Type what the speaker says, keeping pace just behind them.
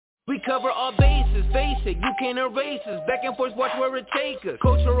We cover all bases, face it, you can't erase us. Back and forth, watch where it take us.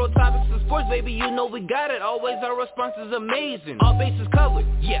 Cultural topics and sports, baby, you know we got it. Always our response is amazing. All bases covered,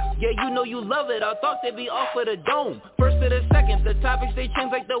 yeah, you know you love it. Our thoughts, they be off of the dome. First to the second, the topics, they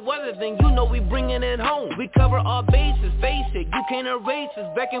change like the weather. Then you know we bringing it home. We cover all bases, face it, you can't erase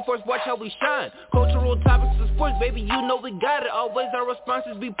us. Back and forth, watch how we shine. Cultural topics and sports, baby, you know we got it. Always our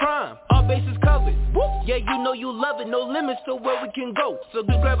responses be prime. All bases covered, woo, yeah, you know you love it. No limits to where we can go, so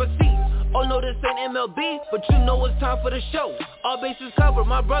just grab a seat. Oh no, this ain't MLB, but you know it's time for the show. All bases covered,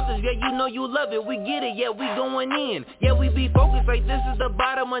 my brothers, yeah, you know you love it. We get it, yeah, we going in. Yeah, we be focused like this is the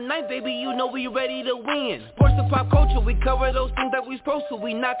bottom of ninth, baby, you know we ready to win. Sports and pop culture, we cover those things that we supposed to.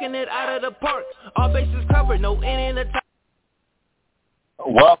 We knocking it out of the park. All bases covered, no end in the top.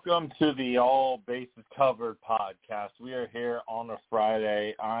 Welcome to the All Bases Covered podcast. We are here on a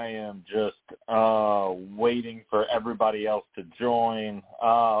Friday. I am just waiting for everybody else to join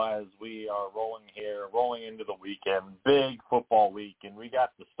as we are rolling into the weekend. Big football week, and we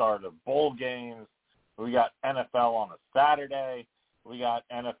got the start of bowl games. We got NFL on a Saturday. We got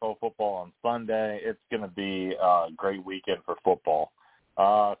NFL football on Sunday. It's going to be a great weekend for football.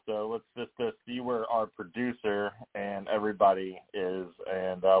 So let's just see where our producer and everybody is,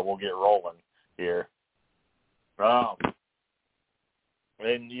 and we'll get rolling here. And,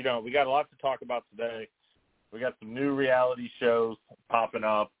 you know, we got a lot to talk about today. We got some new reality shows popping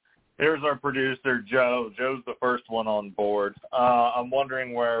up. Here's our producer, Joe. Joe's the first one on board. I'm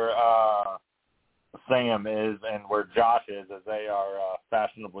wondering where Sam is and where Josh is, as they are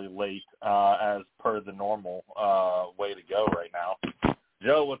fashionably late as per the normal way to go right now.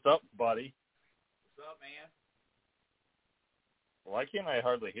 Joe, what's up, buddy? What's up, man? Why can't I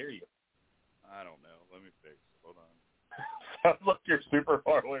hardly hear you? I don't know. Let me fix it. Hold on. Sounds like you're super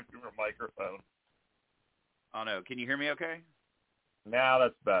far away from your microphone. Oh, no. Can you hear me okay? Now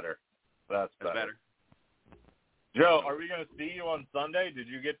that's better. That's better. Joe, are we going to see you on Sunday? Did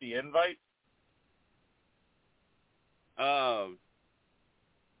you get the invite? Oh,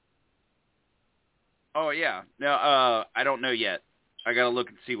 yeah. No, I don't know yet. I got to look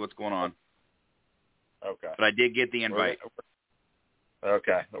and see what's going on. Okay. But I did get the invite.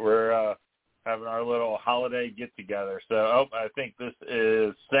 Okay. We're having our little holiday get-together. So, I think this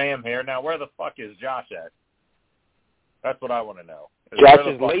is Sam here. Now, where the fuck is Josh at? That's what I want to know. Josh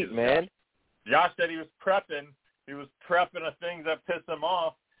is late, man. Josh said he was prepping. He was prepping a thing that pissed him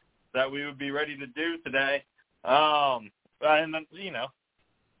off that we would be ready to do today. And then, you know,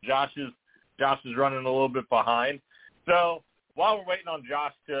 Josh is running a little bit behind. So, while we're waiting on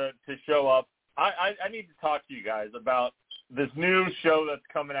Josh to show up, I need to talk to you guys about this new show that's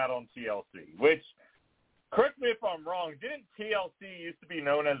coming out on TLC, which, correct me if I'm wrong, didn't TLC used to be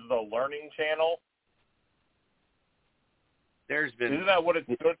known as the Learning Channel? Isn't that what it's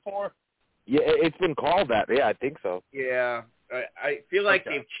good for? Yeah, it's been called that. Yeah, I think so. Yeah. I feel like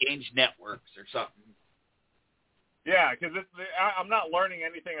they've changed networks or something. Yeah, because I'm not learning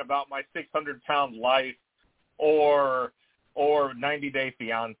anything about my 600-pound life or 90-Day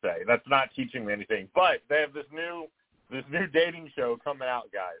Fiancé. That's not teaching me anything. But they have this new dating show coming out,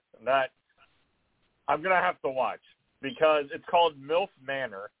 guys, and that I'm going to have to watch because it's called MILF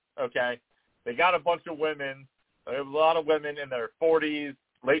Manor, okay? They got a bunch of women. They have a lot of women in their 40s,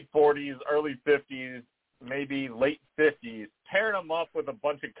 late 40s, early 50s, maybe late 50s, pairing them up with a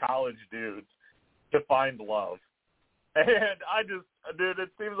bunch of college dudes to find love. And dude, it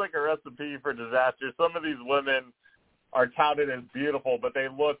seems like a recipe for disaster. Some of these women are touted as beautiful, but they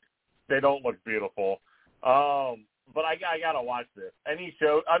don't look beautiful. But I gotta watch this. Any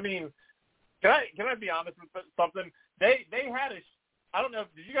show, I mean, can I be honest with something? They had I don't know,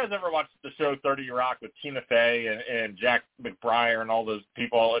 did you guys ever watch the show 30 Rock with Tina Fey and Jack McBrayer and all those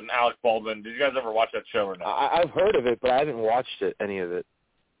people and Alec Baldwin? Did you guys ever watch that show or not? I've heard of it, but I haven't watched any of it.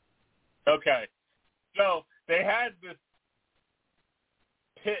 Okay. So they had this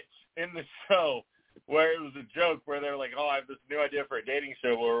pitch in the show where it was a joke where they're like, I have this new idea for a dating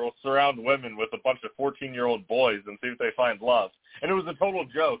show where we'll surround women with a bunch of 14-year-old boys and see if they find love. And it was a total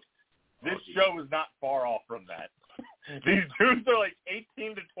joke. This show is not far off from that. These dudes are like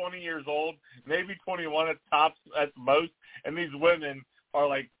 18 to 20 years old, maybe 21 at tops at most, and these women are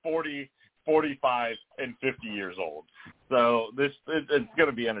like 40, 45, and 50 years old. So it's going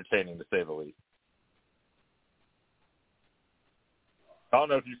to be entertaining, to say the least. I don't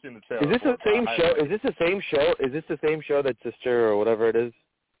know if you've seen the trailer. Is this the same show? Is this the same show that Sister or whatever it is?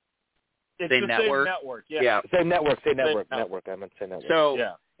 It's same the network? same network. Yeah. Same network. Same Network. I meant to say network. So,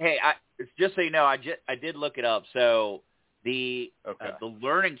 yeah. Hey, just so you know, I did look it up. So the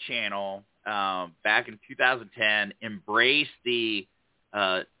Learning Channel back in 2010 embraced the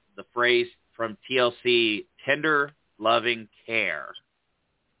the phrase from TLC, tender, loving care.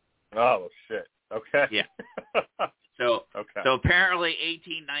 Oh, shit. Okay. Yeah. So okay. So apparently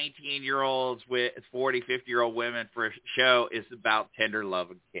 18, 19-year-olds with 40, 50-year-old women for a show is about tender love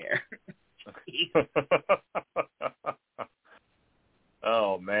and care.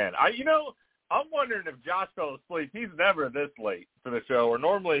 Oh, man. I'm wondering if Josh fell asleep. He's never this late for the show, or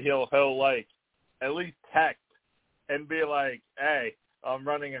normally he'll like at least text and be like, hey, I'm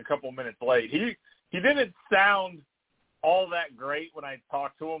running a couple minutes late. He didn't sound all that great when I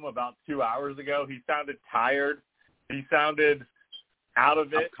talked to him about 2 hours ago. He sounded tired. He sounded out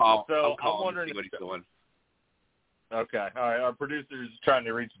of it. I'm wondering to see what he's doing. Okay. All right. Our producer's trying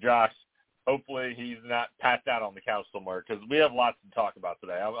to reach Josh. Hopefully he's not passed out on the couch somewhere, because we have lots to talk about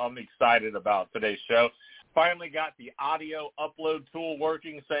today. I'm excited about today's show. Finally got the audio upload tool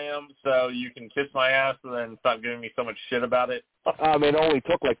working, Sam, so you can kiss my ass and then stop giving me so much shit about it. It only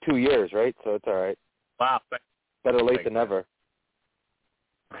took like 2 years, right? So it's all right. Wow. Better late than never.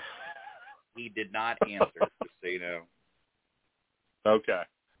 He did not answer, just so you know. Okay.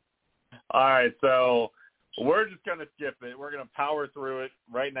 All right, so we're just going to skip it. We're going to power through it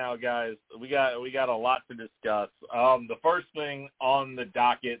right now, guys. We got a lot to discuss. The first thing on the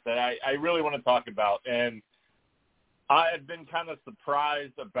docket that I really want to talk about, and I had been kind of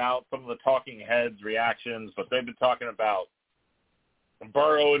surprised about some of the talking heads' reactions, but they've been talking about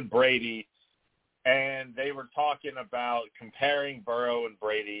Burrow and Brady, and they were talking about comparing Burrow and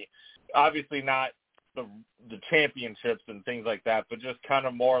Brady, obviously not the championships and things like that, but just kind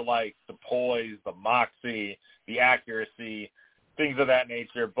of more like the poise, the moxie, the accuracy, things of that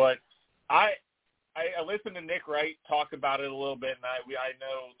nature. But I listened to Nick Wright talk about it a little bit, and I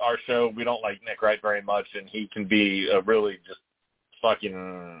know our show, we don't like Nick Wright very much, and he can be a really just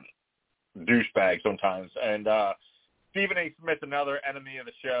fucking douchebag sometimes. And Stephen A. Smith, another enemy of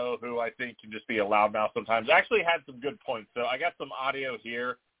the show, who I think can just be a loudmouth sometimes, actually had some good points. So I got some audio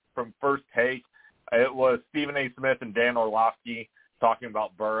here from First Take. It was Stephen A. Smith and Dan Orlovsky talking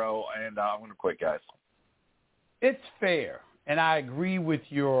about Burrow, and I'm going to quit, guys. It's fair, and I agree with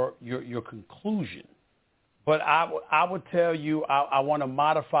your conclusion. But I would tell you, I want to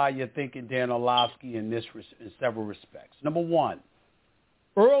modify your thinking, Dan Orlovsky, in several respects. Number one,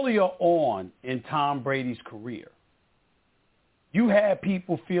 earlier on in Tom Brady's career, you had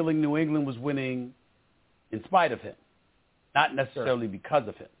people feeling New England was winning in spite of him, not necessarily because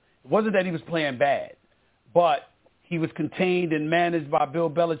of him. It wasn't that he was playing bad, but he was contained and managed by Bill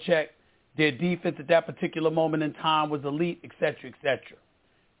Belichick. Their defense at that particular moment in time was elite, et cetera, et cetera.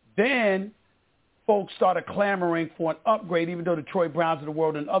 Then folks started clamoring for an upgrade, even though the Troy Browns of the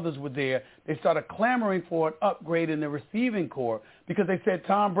world and others were there. They started clamoring for an upgrade in the receiving corps because they said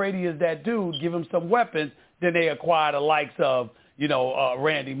Tom Brady is that dude, give him some weapons. Then they acquired the likes of,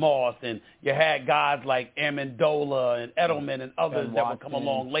 Randy Moss, and you had guys like Amendola and Edelman and others that would come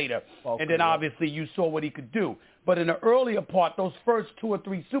along later. And then obviously you saw what he could do. But in the earlier part, those first 2 or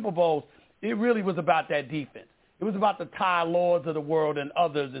 3 Super Bowls, it really was about that defense. It was about the Ty Lords of the world and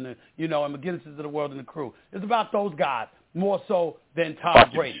others, and and McGinnises of the world and the crew. It's about those guys more so than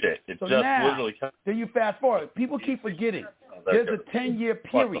Tom Brady. So now, then you fast forward. People keep forgetting there's a 10-year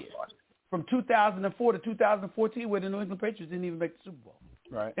period from 2004 to 2014 where the New England Patriots didn't even make the Super Bowl.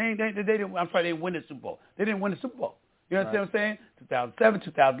 Right. They didn't win the Super Bowl. They didn't win the Super Bowl. You understand what I'm saying? 2007,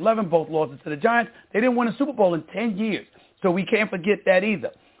 2011, both losses to the Giants. They didn't win a Super Bowl in 10 years. So we can't forget that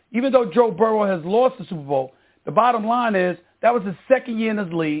either. Even though Joe Burrow has lost the Super Bowl, the bottom line is that was his second year in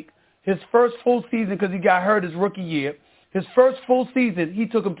his league, his first full season because he got hurt his rookie year. His first full season, he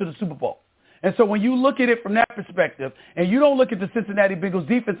took him to the Super Bowl. And so when you look at it from that perspective, and you don't look at the Cincinnati Bengals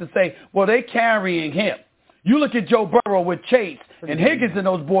defense and say, well, they're carrying him. You look at Joe Burrow with Chase and Higgins and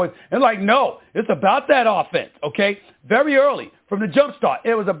those boys, and like, no, it's about that offense, okay? Very early, from the jump start,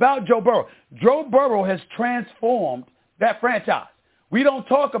 it was about Joe Burrow. Joe Burrow has transformed that franchise. We don't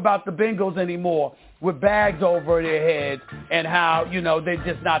talk about the Bengals anymore with bags over their heads and how, they're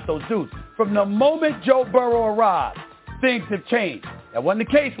just not those dudes. From the moment Joe Burrow arrived, things have changed. That wasn't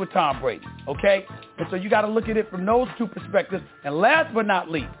the case with Tom Brady, okay? And so you got to look at it from those two perspectives. And last but not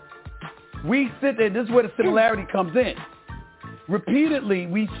least, we sit there, this is where the similarity comes in. Repeatedly,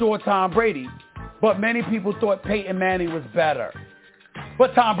 we saw Tom Brady, but many people thought Peyton Manning was better.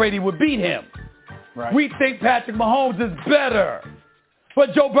 But Tom Brady would beat him. Right. We think Patrick Mahomes is better,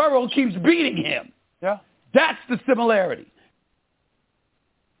 but Joe Burrow keeps beating him. Yeah. That's the similarity.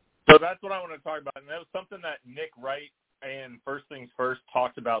 So that's what I want to talk about. And that was something that Nick Wright and First Things First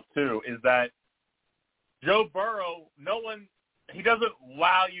talked about too, is that Joe Burrow, no one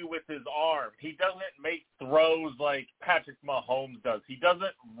wow you with his arm. He doesn't make throws like Patrick Mahomes does. He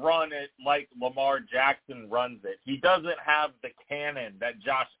doesn't run it like Lamar Jackson runs it. He doesn't have the cannon that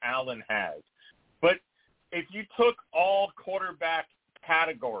Josh Allen has. But if you took all quarterback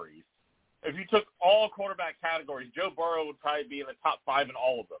categories, Joe Burrow would probably be in the top 5 in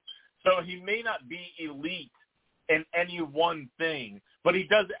all of them. So he may not be elite in any one thing, but he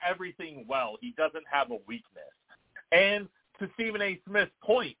does everything well. He doesn't have a weakness. And to Stephen A. Smith's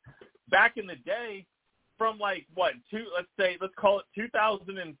point, back in the day, from let's call it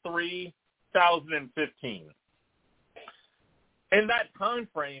 2003, 2015. In that time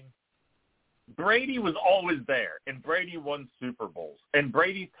frame, Brady was always there, and Brady won Super Bowls, and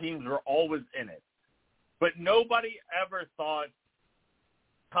Brady's teams were always in it. But nobody ever thought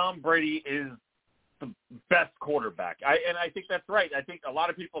Tom Brady is the best quarterback. And I think that's right. I think a lot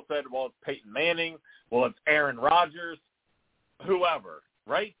of people said, well, it's Peyton Manning, well, it's Aaron Rodgers, whoever,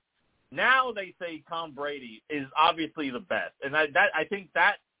 right? Now they say Tom Brady is obviously the best. And I think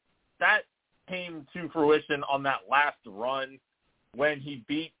that came to fruition on that last run when he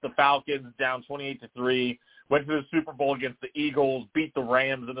beat the Falcons down 28-3, went to the Super Bowl against the Eagles, beat the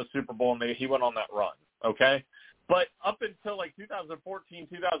Rams in the Super Bowl, and he went on that run, okay? But up until 2014,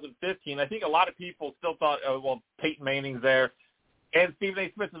 2015, I think a lot of people still thought, Peyton Manning's there. And Stephen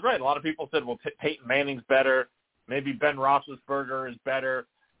A. Smith is right. A lot of people said, well, Peyton Manning's better. Maybe Ben Roethlisberger is better.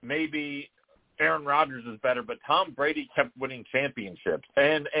 Maybe Aaron Rodgers is better. But Tom Brady kept winning championships.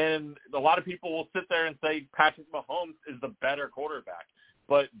 And a lot of people will sit there and say Patrick Mahomes is the better quarterback.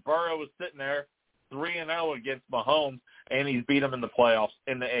 But Burrow was sitting there 3-0 against Mahomes, and he's beat him in the playoffs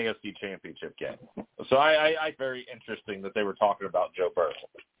in the AFC Championship game. So I very interesting that they were talking about Joe Burrow.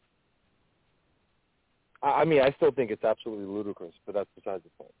 I mean, I still think it's absolutely ludicrous, but that's besides the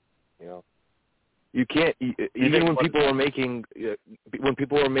point. You know, you can't even when people were making the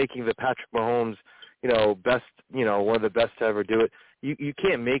Patrick Mahomes, best, one of the best to ever do it. You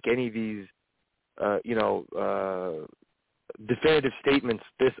can't make any of these, definitive statements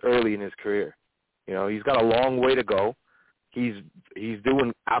this early in his career. He's got a long way to go. He's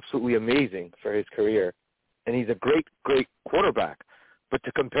doing absolutely amazing for his career, and he's a great, great quarterback. But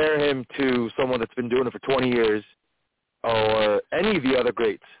to compare him to someone that's been doing it for 20 years or any of the other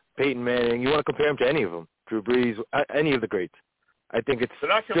greats, Peyton Manning, you want to compare him to any of them, Drew Brees, any of the greats, I think it's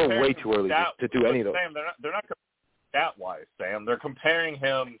still way too early to do any of those. Sam, they're not stat-wise, Sam. They're comparing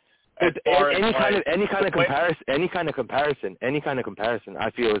him any kind of comparison, I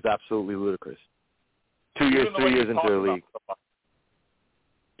feel is absolutely ludicrous. 2 years, 3 years into the league.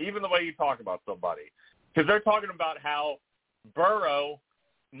 Even the way you talk about somebody. Because they're talking about how Burrow,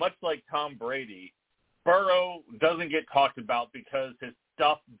 much like Tom Brady, Burrow doesn't get talked about because his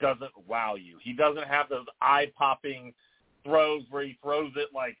stuff doesn't wow you. He doesn't have those eye-popping throws where he throws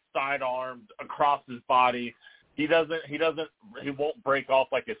it like sidearmed across his body. He won't break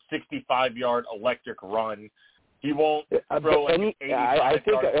off like a 65-yard electric run. He won't throw any. I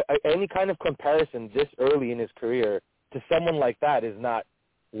think any kind of comparison this early in his career to someone like that is not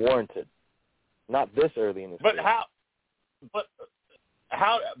warranted. Not this early in his career. But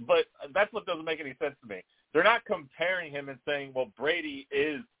that's what doesn't make any sense to me. They're not comparing him and saying, well, Brady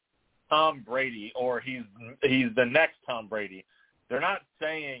is Tom Brady or he's the next Tom Brady. They're not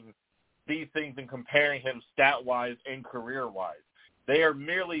saying these things and comparing him stat-wise and career-wise. They are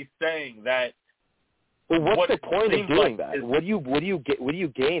merely saying that. Well, what's the point of doing that? What do you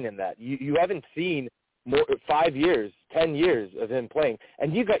gain in that? You haven't seen more 5 years, 10 years of him playing,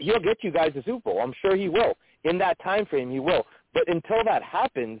 and he'll get you guys a Super Bowl. I'm sure he will. In that time frame, he will. But until that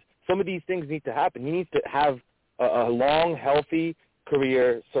happens, some of these things need to happen. He needs to have a long, healthy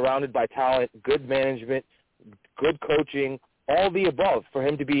career surrounded by talent, good management, good coaching, all the above for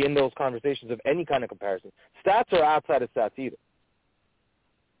him to be in those conversations of any kind of comparison. Stats are outside of stats either.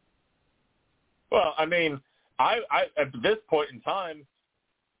 Well, I mean, I at this point in time,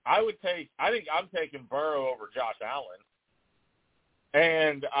 I think I'm taking Burrow over Josh Allen.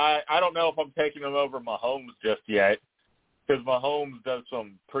 And I don't know if I'm taking him over Mahomes just yet, because Mahomes does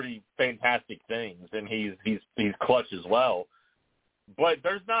some pretty fantastic things, and he's clutch as well. But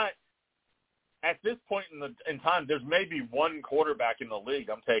there's not, at this point in time, there's maybe one quarterback in the league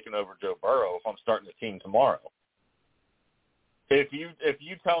I'm taking over Joe Burrow if I'm starting the team tomorrow. If you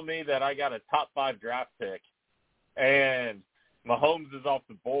tell me that I got a top 5 draft pick and Mahomes is off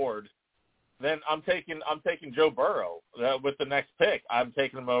the board, then I'm taking Joe Burrow with the next pick. I'm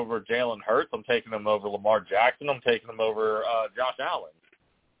taking him over Jalen Hurts. I'm taking him over Lamar Jackson. I'm taking him over Josh Allen.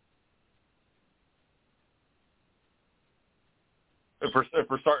 If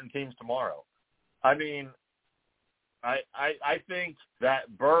we're starting teams tomorrow, I mean, I think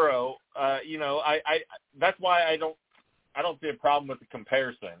that Burrow, that's why I don't see a problem with the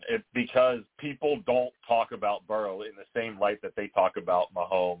comparison. It's because people don't talk about Burrow in the same light that they talk about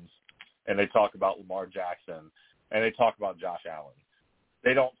Mahomes and they talk about Lamar Jackson and they talk about Josh Allen.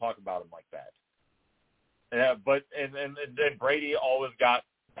 They don't talk about him like that. Yeah, but and Brady always got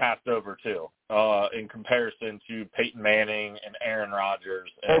passed over too, in comparison to Peyton Manning and Aaron Rodgers.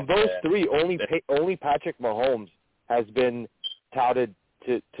 Of those three, only Patrick Mahomes has been touted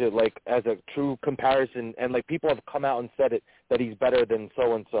to like as a true comparison, and like people have come out and said it that he's better than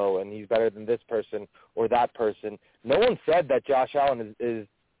so and so, and he's better than this person or that person. No one said that Josh Allen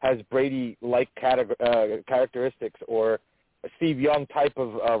has Brady-like characteristics or a Steve Young type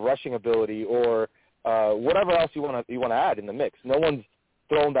of rushing ability or whatever else you want to add in the mix. No one's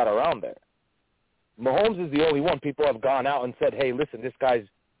thrown that around there. Mahomes is the only one. People have gone out and said, hey, listen, this guy's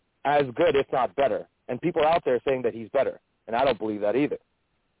as good, if not better. And people are out there saying that he's better. And I don't believe that either.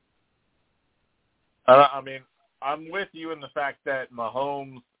 I mean, I'm with you in the fact that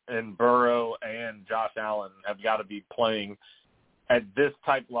Mahomes and Burrow and Josh Allen have got to be playing at this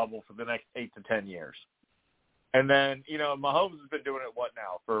type level for the next 8 to 10 years. And then, Mahomes has been doing it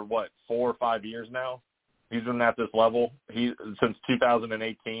for 4 or 5 years now? He's been at this level since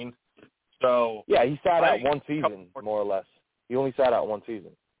 2018. So yeah, he sat out one season, more or less. He only sat out one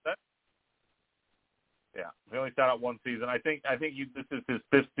season. Yeah, he only sat out one season. I think this is his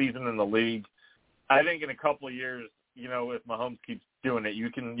 5th season in the league. I think in a couple of years, if Mahomes keeps doing it, you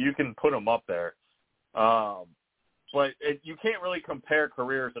can put him up there. But you can't really compare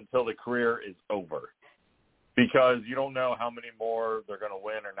careers until the career is over, because you don't know how many more they're going to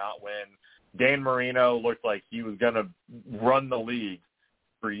win or not win. Dan Marino looked like he was going to run the league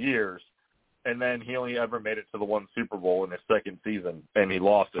for years, and then he only ever made it to the one Super Bowl in his 2nd season, and he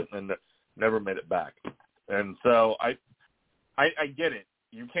lost it and never made it back. And so I get it.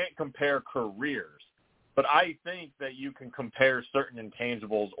 You can't compare careers, but I think that you can compare certain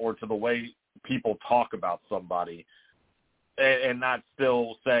intangibles or to the way people talk about somebody and not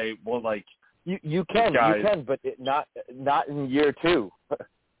still say, well, like, you can, but not in year 2.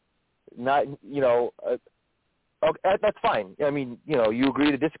 Not, okay, that's fine. I mean, you agree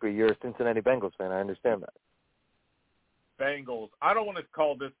to disagree. You're a Cincinnati Bengals fan. I understand that. Bengals. I don't want to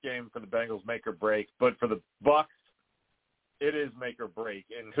call this game for the Bengals make or break, but for the Bucs, it is make or break.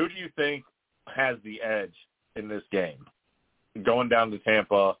 And who do you think has the edge in this game? Going down to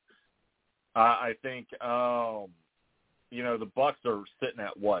Tampa, I think, the Bucs are sitting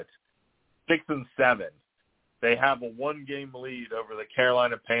at what? 6-7. They have a 1-game lead over the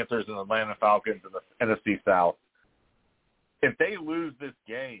Carolina Panthers and Atlanta Falcons in the NFC South. If they lose this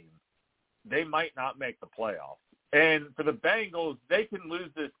game, they might not make the playoffs. And for the Bengals, they can lose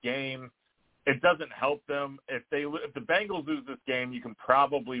this game. It doesn't help them. If the Bengals lose this game, you can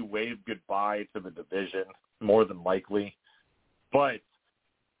probably wave goodbye to the division, more than likely. But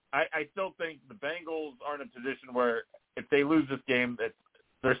I still think the Bengals are in a position where if they lose this game,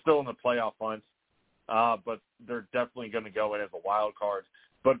 they're still in the playoff hunt. But they're definitely going to go in as a wild card.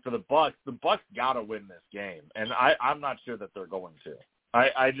 But for the Bucs got to win this game, and I'm not sure that they're going to.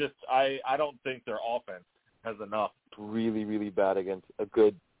 I don't think their offense has enough. Really, really bad against a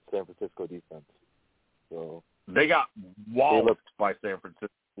good San Francisco defense. So they got walloped by San Francisco.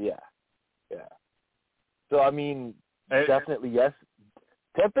 Yeah. So I mean, definitely yes.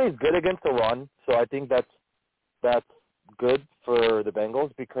 Tampa is good against the run, so I think that's good for the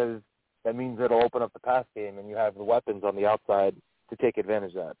Bengals because that means it'll open up the pass game, and you have the weapons on the outside to take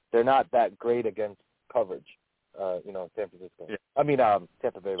advantage of that. They're not that great against coverage, San Francisco. Yeah. I mean,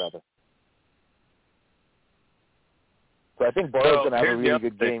 Tampa Bay, rather. So I think Burrow's going to have a really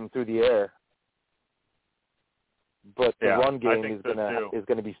good game through the air, but the run game is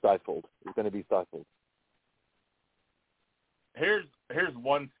going to be stifled. It's going to be stifled. Here's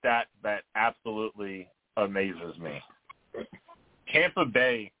one stat that absolutely amazes me. Tampa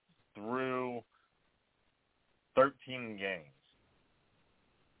Bay through 13 games.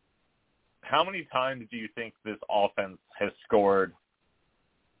 How many times do you think this offense has scored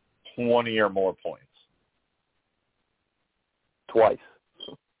 20 or more points? Twice.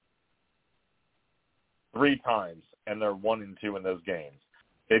 3 times, and they're 1-2 in those games.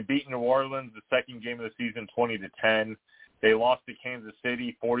 They beat New Orleans the second game of the season 20-10. They lost to Kansas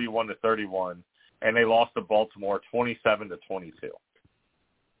City 41-31, and they lost to Baltimore 27-22.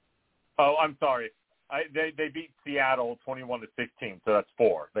 Oh, I'm sorry. They beat Seattle 21-16, so that's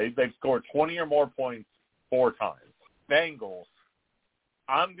 4. They've scored 20 or more points 4 times. Bengals,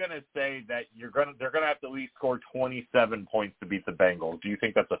 I'm going to say that they're going to have to at least score 27 points to beat the Bengals. Do you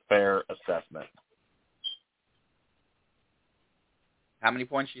think that's a fair assessment? How many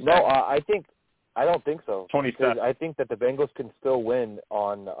points you say? No, I don't think so. 27. I think that the Bengals can still win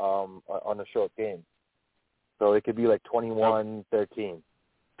on a short game. So it could be like 21-13,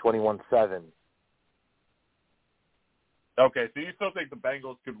 21-7. Okay, so you still think the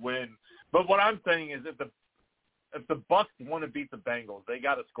Bengals could win. But what I'm saying is if the Bucs want to beat the Bengals, they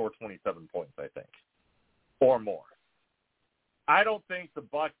got to score 27 points, I think, or more. I don't think the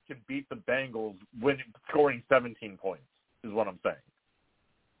Bucs can beat the Bengals scoring 17 points is what I'm saying.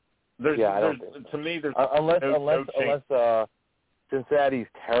 I don't think so. To me, there's unless Cincinnati's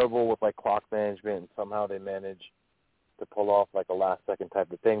terrible with like clock management and somehow they manage to pull off like a last second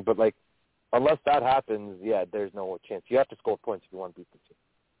type of thing. But like unless that happens, there's no chance. You have to score points if you want to beat the team.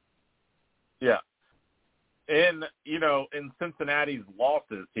 Yeah. And in Cincinnati's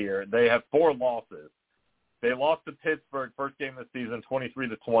losses here, they have 4 losses. They lost to Pittsburgh first game of the season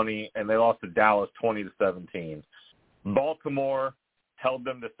 23-20, and they lost to Dallas 20-17. Baltimore held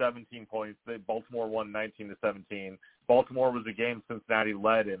them to 17 points. Baltimore won 19-17. Baltimore was a game Cincinnati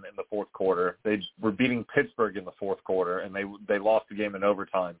led in the fourth quarter. They were beating Pittsburgh in the fourth quarter, and they lost the game in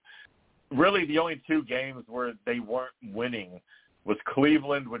overtime. Really, the only 2 games where they weren't winning was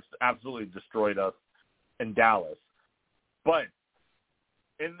Cleveland, which absolutely destroyed us, and Dallas. But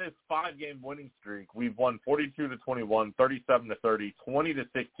in this 5-game winning streak, we've won 42-21, 37-30,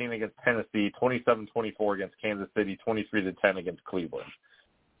 20-16 against Tennessee, 27-24 against Kansas City, 23-10 against Cleveland.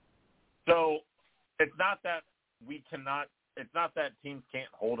 So it's not that teams can't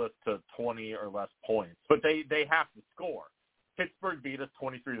hold us to 20 or less points, but they have to score. Pittsburgh beat us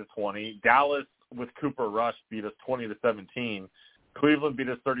 23-20. Dallas with Cooper Rush beat us 20-17. Cleveland beat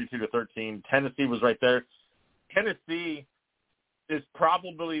us 32-13. Tennessee was right there. Tennessee is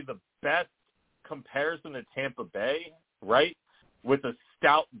probably the best comparison to Tampa Bay, right? With a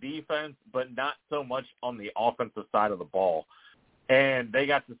stout defense, but not so much on the offensive side of the ball. And they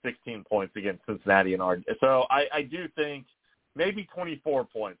got to 16 points against Cincinnati so I do think maybe 24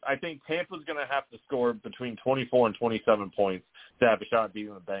 points. I think Tampa's going to have to score between 24 and 27 points to have a shot at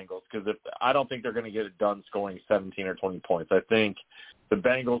beating the Bengals, because I don't think they're going to get it done scoring 17 or 20 points. I think the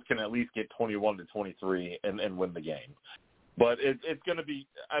Bengals can at least get 21-23 and win the game. But it's going to be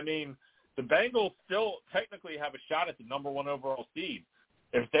 – I mean, the Bengals still technically have a shot at the number 1 overall seed.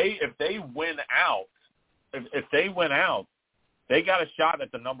 If they win out, they got a shot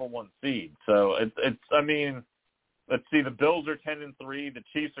at the number 1 seed. So it's I mean, let's see, the Bills are 10-3, the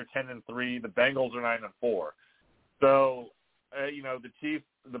Chiefs are 10-3, the Bengals are 9-4. So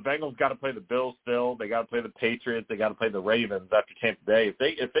the Bengals got to play the Bills still. They got to play the Patriots. They got to play the Ravens after Tampa Bay.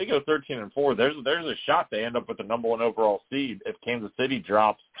 If they go 13-4, there's a shot they end up with the number 1 overall seed if Kansas City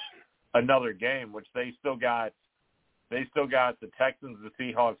drops another game, which they still got. They still got the Texans, the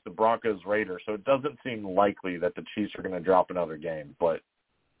Seahawks, the Broncos, Raiders. So it doesn't seem likely that the Chiefs are going to drop another game, but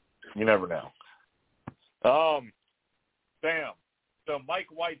you never know. Bam. So Mike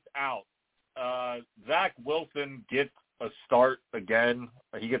White's out. Zach Wilson gets a start again.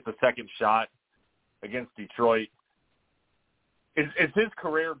 He gets a second shot against Detroit. Is his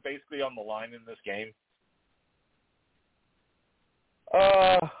career basically on the line in this game?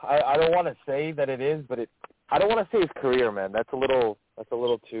 I don't want to say that it is, but I don't want to say his career, man. That's a little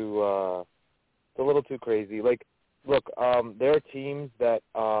too crazy. Like, look, there are teams that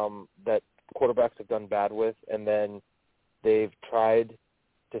quarterbacks have done bad with, and then they've tried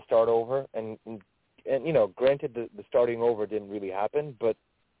to start over, and granted the starting over didn't really happen, but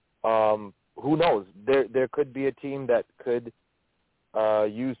who knows? There could be a team that could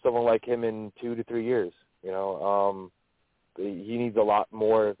use someone like him in 2 to 3 years. He needs a lot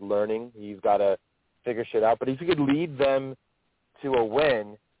more learning. He's got to figure shit out. But if he could lead them to a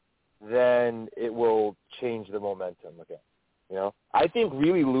win, then it will change the momentum again. I think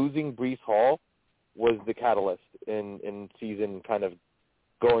really losing Breece Hall was the catalyst in season kind of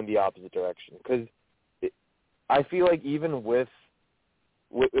going the opposite direction. Because I feel like even with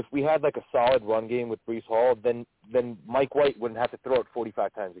if we had like a solid run game with Breece Hall, then Mike White wouldn't have to throw it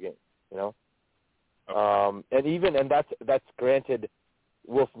 45 times a game. And that's granted,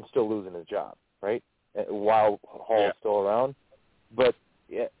 Wilson's still losing his job, right? While Hall's still around. But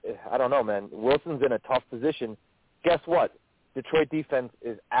I don't know, man. Wilson's in a tough position. Guess what? Detroit defense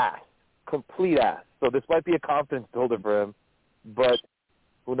is ass, complete ass. So this might be a confidence builder for him, but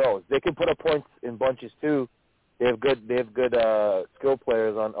who knows? They can put up points in bunches too. They have good skill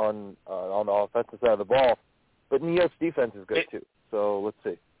players on the offensive side of the ball, but New York's defense is good too. So let's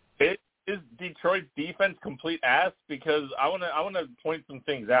see. Is Detroit's defense complete ass? Because I want to point some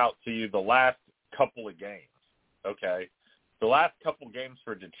things out to you the last couple of games, okay? The last couple of games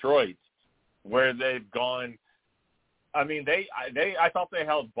for Detroit where they've gone I mean, I thought they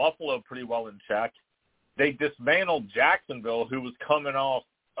held Buffalo pretty well in check. They dismantled Jacksonville, who was coming off.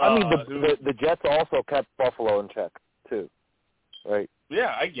 The Jets also kept Buffalo in check too, right?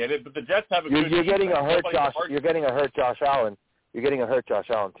 Yeah, I get it, but the Jets have a good. You're getting a hurt Josh. You're getting a hurt Josh Allen. You're getting a hurt Josh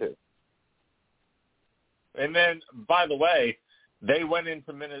Allen too. And then, by the way, they went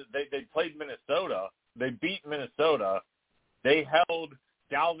into They played Minnesota. They beat Minnesota. They held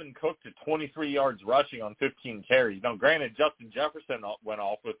Dalvin Cook to 23 yards rushing on 15 carries. Now, granted, Justin Jefferson went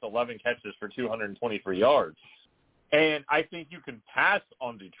off with 11 catches for 223 yards. And I think you can pass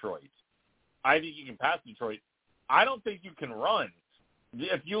on Detroit. I don't think you can run.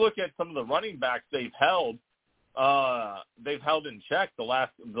 If you look at some of the running backs they've held in check the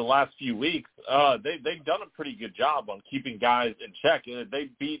last few weeks. They've done a pretty good job on keeping guys in check.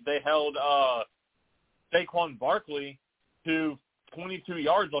 They held Saquon Barkley to 22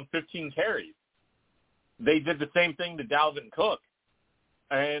 yards on 15 carries. They did the same thing to Dalvin Cook,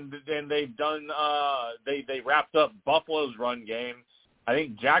 and they've done. They wrapped up Buffalo's run game. I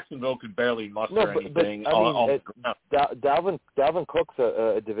think Jacksonville could barely muster anything. Dalvin Cook's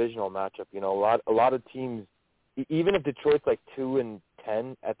a divisional matchup. You know, a lot of teams, even if Detroit's like 2-10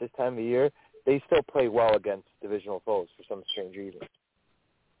 at this time of year, they still play well against divisional foes for some strange reason.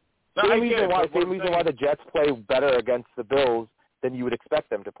 No, same reason why the Jets play better against the Bills than you would expect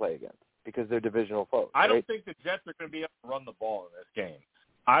them to play against, because they're divisional foes. I don't think the Jets are going to be able to run the ball in this game.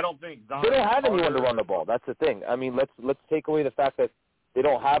 I don't think they don't have anyone to run the ball. That's the thing. I mean, let's take away the fact that they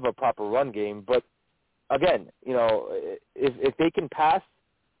don't have a proper run game. But again, you know, if they can pass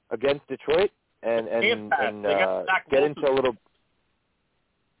against Detroit and get into a little.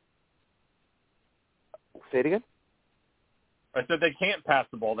 Say it again. I said they can't pass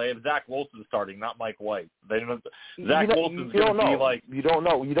the ball. They have Zach Wilson starting, not Mike White. Zach Wilson's going to be like. You don't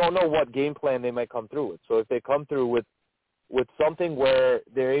know. You don't know what game plan they might come through with. So if they come through with something where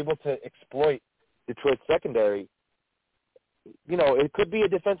they're able to exploit Detroit's secondary, you know, it could be a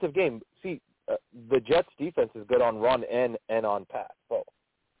defensive game. See, the Jets' defense is good on run and on pass. Both.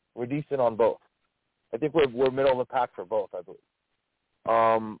 We're decent on both. I think we're middle of the pack for both, I believe.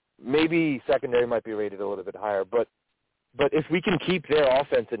 Maybe secondary might be rated a little bit higher, but if we can keep their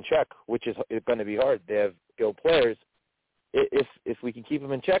offense in check, which is going to be hard, they have skilled players. If we can keep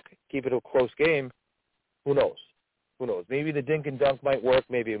them in check, keep it a close game, who knows? Who knows? Maybe the dink and dunk might work.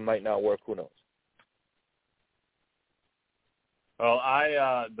 Maybe it might not work. Who knows? Well,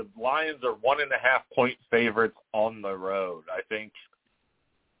 the Lions are 1.5-point favorites on the road. I think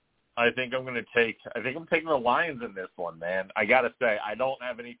I'm taking the Lions in this one, man. I gotta say, I don't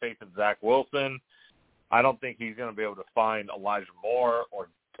have any faith in Zach Wilson. I don't think he's going to be able to find Elijah Moore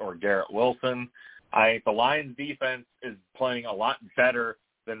or Garrett Wilson. I think the Lions defense is playing a lot better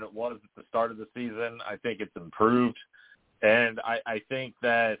than it was at the start of the season. I think it's improved. And I think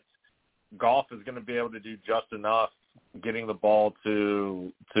that Goff is going to be able to do just enough getting the ball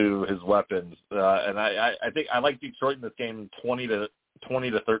to his weapons. And I think I like Detroit in this game 20-13.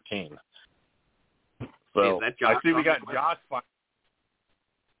 So I see we got Josh.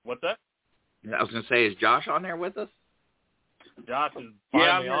 What's that? I was going to say, is Josh on there with us? Josh is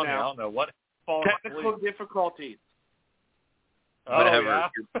finally on there. I don't know what. Technical difficulties. Whatever.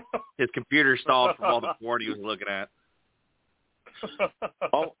 Yeah. His computer stalled from all the porn he was looking at.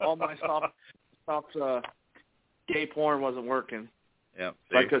 all my stopped gay porn wasn't working. Yeah.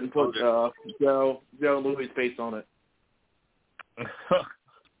 So I couldn't put Joe Louis' face on it.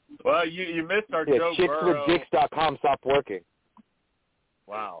 Well, you missed our Joe Burrow. Chickswithdicks.com stopped working.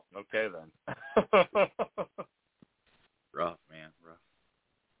 Wow. Okay, then. Rough, man. Rough.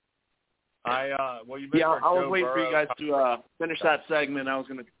 You missed our I was Joe waiting Burrow. for you guys to finish that segment. I was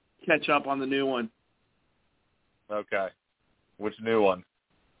going to catch up on the new one. Okay. Which new one?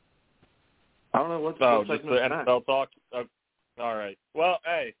 I don't know what just the NFL talk. All right. Well,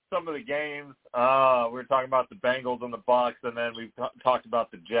 hey, some of the games. We were talking about the Bengals and the Bucs, and then we talked about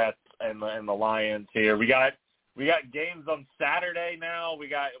the Jets and the Lions here. We got games on Saturday now. We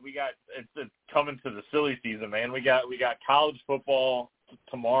got it's coming to the silly season, man. We got college football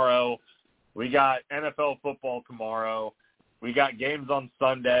tomorrow. We got NFL football tomorrow. We got games on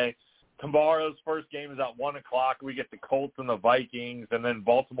Sunday. Tomorrow's first game is at 1:00. We get the Colts and the Vikings, and then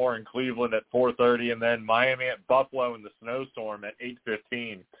Baltimore and Cleveland at 4:30, and then Miami at Buffalo in the snowstorm at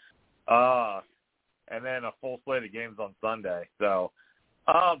 8:15. And then a full slate of games on Sunday. So,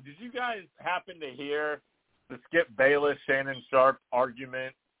 did you guys happen to hear the Skip Bayless, Shannon Sharp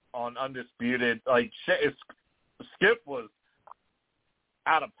argument on Undisputed? Like, Skip was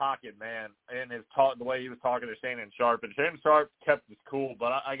out of pocket, man, in his the way he was talking to Shannon Sharp. And Shannon Sharp kept his cool,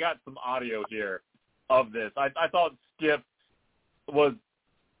 but I got some audio here of this. I thought Skip was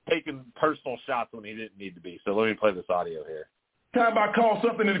taking personal shots when he didn't need to be. So let me play this audio here. Time I call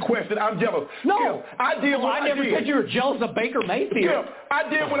something into question, I'm jealous. No, yeah, I did what I never did. said you were jealous of Baker Mayfield. Yeah, I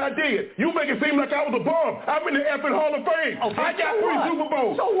did what I did. You make it seem like I was a bum. I'm in the effing Hall of Fame. Okay, I got 3 Super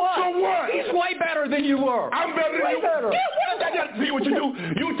Bowls. So what? So what? He's way better than you were. I'm better than you. Better. Yeah, what does that got to see what you do?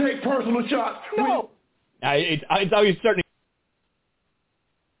 You take personal shots. No. I thought he was starting.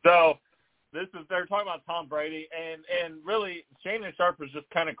 So they're talking about Tom Brady, and really Shannon Sharp was just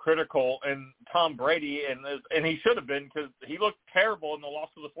kind of critical in Tom Brady, and he should have been because he looked terrible in the loss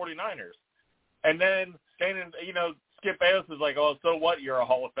to the 49ers. And then Shannon, Skip Bayless is like, oh, so what? You're a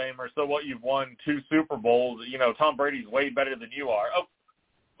Hall of Famer. So what? You've won 2 Super Bowls. Tom Brady's way better than you are. Oh,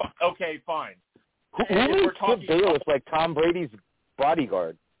 okay, fine. Who made Skip Bayless like Tom Brady's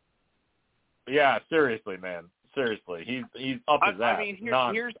bodyguard? Yeah, seriously, man. Seriously, he's up his ass. I mean,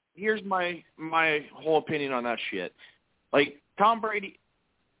 here's my whole opinion on that shit. Like, Tom Brady,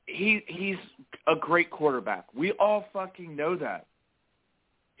 he's a great quarterback. We all fucking know that.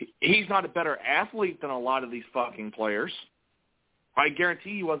 He's not a better athlete than a lot of these fucking players. I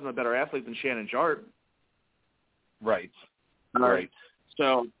guarantee he wasn't a better athlete than Shannon Sharp. Right.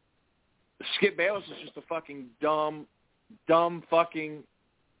 So Skip Bayless is just a fucking dumb fucking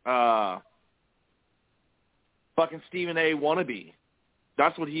Stephen A. wannabe.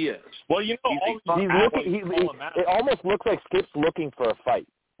 That's what he is. Well, it almost looks like Skip's looking for a fight.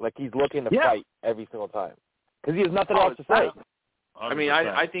 Like he's looking to fight every single time because he has nothing else to say. 100%. I mean,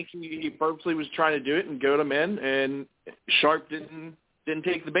 I think he purposely was trying to do it and goad him in, and Sharp didn't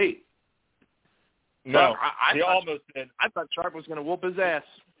take the bait. No, he almost did. I thought Sharp was going to whoop his ass.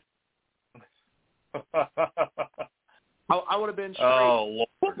 I would have been straight. Oh, Lord.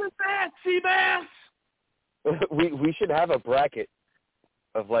 Whoop his ass, Seabass! We should have a bracket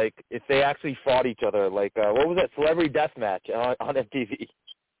of, like, if they actually fought each other. Like, what was that, Celebrity Deathmatch on MTV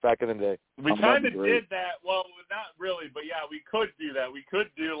back in the day? We kind of did that. Well, not really, but yeah, we could do that. We could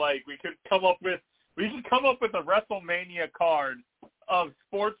come up with a WrestleMania card of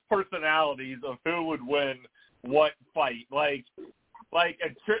sports personalities of who would win what fight. Like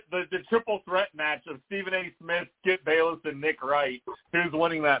the triple threat match of Stephen A. Smith, Skip Bayless, and Nick Wright. Who's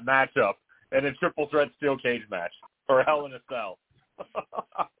winning that matchup in a triple threat steel cage match or Hell in a Cell?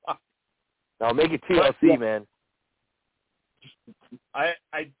 Now make it TLC, man. I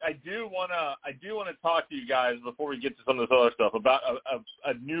do wanna talk to you guys before we get to some of this other stuff about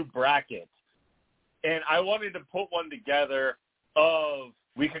a new bracket, and I wanted to put one together of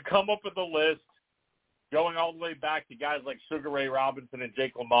we could come up with a list going all the way back to guys like Sugar Ray Robinson and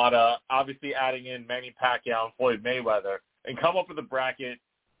Jake LaMotta, obviously adding in Manny Pacquiao and Floyd Mayweather, and come up with a bracket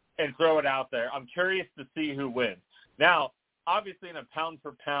and throw it out there. I'm curious to see who wins. Now, obviously in a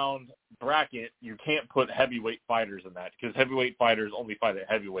pound-for-pound bracket, you can't put heavyweight fighters in that because heavyweight fighters only fight at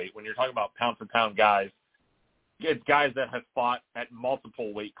heavyweight. When you're talking about pound-for-pound guys, it's guys that have fought at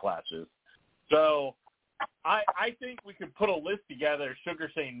multiple weight classes. So I think we could put a list together,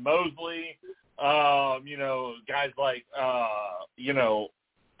 Sugar Shane Mosley, guys like, Saul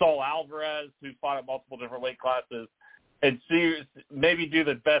Alvarez, who fought at multiple different weight classes, and see maybe do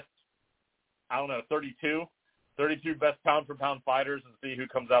the best, 32 best pound-for-pound fighters and see who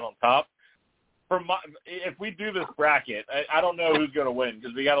comes out on top. If we do this bracket, I don't know who's going to win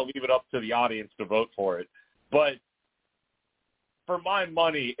because we got to leave it up to the audience to vote for it. But for my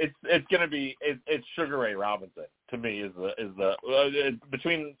money, it's going to be it's Sugar Ray Robinson to me is the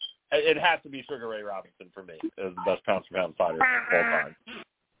between it has to be Sugar Ray Robinson for me as the best pound-for-pound fighter of all time.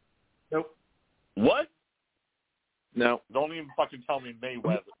 Nope. What? No. Don't even fucking tell me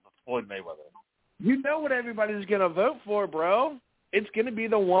Floyd Mayweather. You know what everybody's going to vote for, bro. It's going to be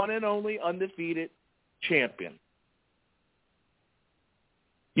the one and only undefeated champion.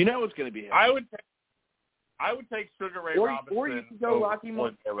 You know it's going to be him. I would take Sugar Ray Robinson. Or you could go Rocky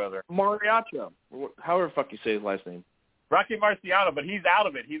Mariacho. However the fuck you say his last name. Rocky Marciano, but he's out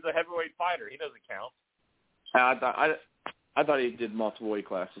of it. He's a heavyweight fighter. He doesn't count. I thought he did multiple weight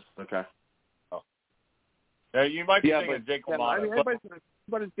classes. Okay. Oh. Now, you might be thinking of Jake LaMotta. I mean, everybody's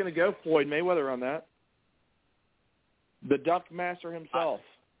going to go Floyd Mayweather on that. The Duck Master himself.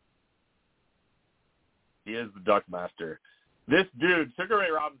 He is the Duck Master. This dude, Sugar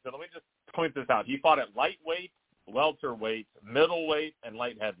Ray Robinson, let me just point this out. He fought at lightweight, welterweight, middleweight, and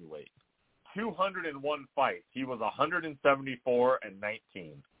light heavyweight. 201 fights. He was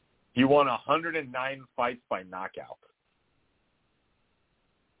 174-19. He won 109 fights by knockout.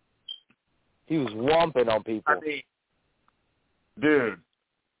 He was whomping on people. I mean, dude,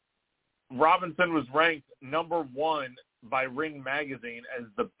 Robinson was ranked number 1 by Ring Magazine as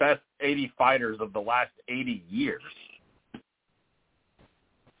the best 80 fighters of the last 80 years.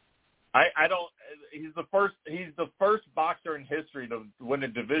 I don't. He's the first boxer in history to win a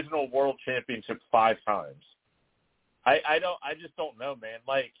divisional world championship 5 times. I just don't know, man.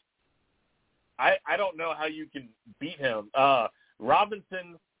 Like, I don't know how you can beat him.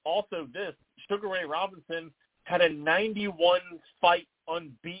 Robinson, also Sugar Ray Robinson had a 91 fight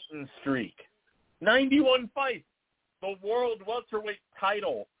unbeaten streak. 91 fights. The world welterweight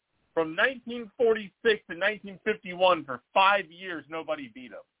title from 1946 to 1951 for 5 years. Nobody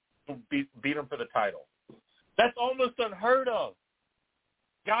beat him. Beat him for the title. That's almost unheard of.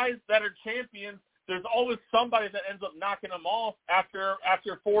 Guys that are champions, there's always somebody that ends up knocking them off after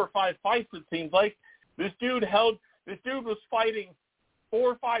 4 or 5 fights. It seems like this dude was fighting 4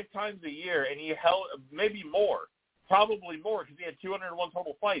 or 5 times a year, and he held maybe more, probably more, because he had 201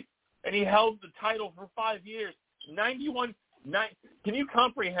 total fights, and he held the title for 5 years. 91. Can you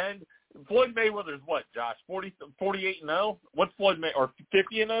comprehend? Floyd Mayweather's what, Josh? 48-0? What's Floyd May or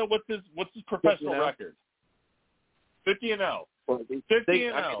 50-0? What's his professional record? 50-0. 50-0.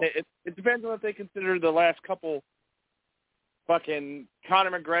 It depends on if they consider the last couple fucking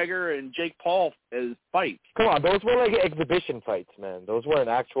Conor McGregor and Jake Paul as fights. Come on, those were like exhibition fights, man. Those weren't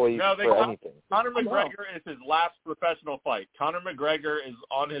actually for anything. Conor McGregor is his last professional fight. Conor McGregor is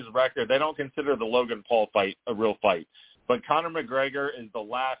on his record. They don't consider the Logan Paul fight a real fight, but Conor McGregor is the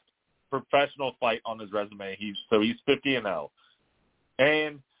last professional fight on his resume. He's 50-0,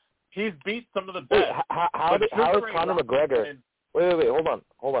 and he's beat some of the best. How is Conor McGregor? Wait, hold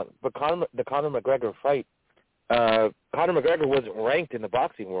on. But the Conor McGregor fight, Conor McGregor wasn't ranked in the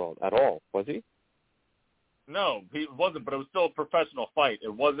boxing world at all, was he? No, he wasn't. But it was still a professional fight.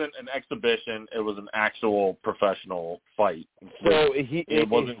 It wasn't an exhibition. It was an actual professional fight. So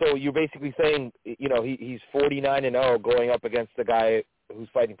So you're basically saying, he's 49-0 going up against the guy who's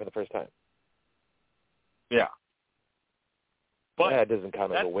fighting for the first time. Yeah. But that doesn't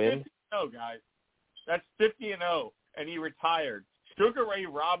count as a win. No, guys. That's 50-0, and he retired. Sugar Ray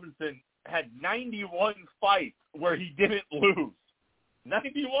Robinson had 91 fights where he didn't lose.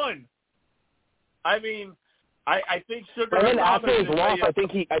 91. I mean, I think Sugar Ray Robinson. After his loss, I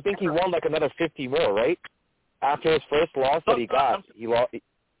think he won like another 50 more, right? After his first loss that he got, he lost.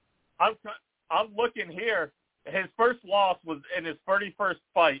 I'm looking here. His first loss was in his 31st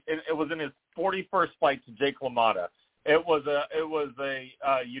fight, and it was in his 41st fight to Jake LaMotta. It was a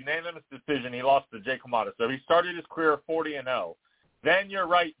unanimous decision. He lost to Jake LaMotta. So he started his career 40-0. Then you're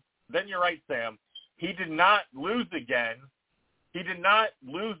right, Sam. He did not lose again. He did not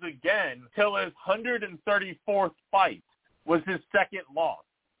lose again till his 134th fight was his second loss.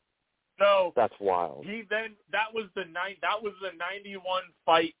 So that's wild. That was the 91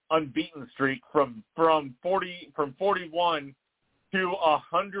 fight unbeaten streak from 41 to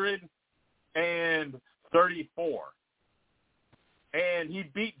 134. And he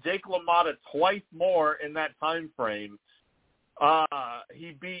beat Jake LaMotta twice more in that time frame.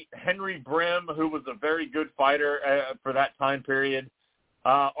 He beat Henry Brim, who was a very good fighter for that time period.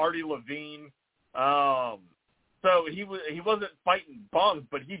 Artie Levine. So he wasn't fighting bums,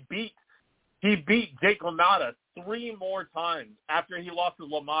 but he beat Jake LaMotta 3 more times after he lost to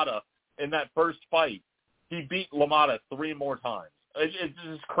LaMotta in that first fight. He beat LaMotta 3 more times. It's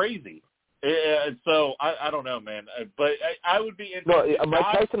just crazy. So I don't know, man. But I would be interested. No,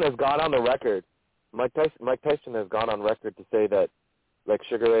 Mike Tyson has gone on the record. Mike Tyson has gone on record to say that, like,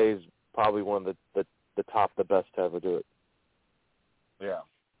 Sugar Ray is probably one of the the best to ever do it. Yeah.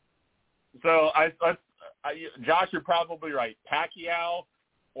 So Josh, you're probably right. Pacquiao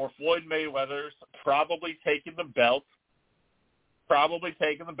or Floyd Mayweather's probably taking the belt.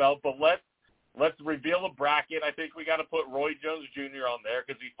 But let's reveal a bracket. I think we got to put Roy Jones Jr. on there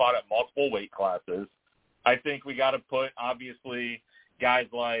because he fought at multiple weight classes. I think we got to put, obviously, guys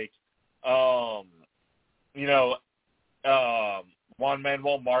like, Juan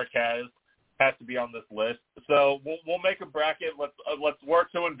Manuel Marquez has to be on this list. So we'll make a bracket. Let's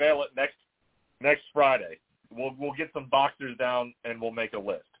work to unveil it next Friday. We'll get some boxers down and we'll make a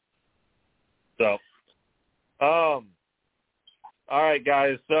list. So, all right,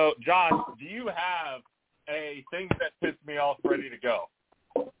 guys. So, Josh, do you have a thing that pissed me off ready to go?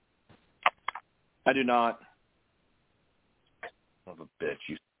 I do not. Son of a bitch.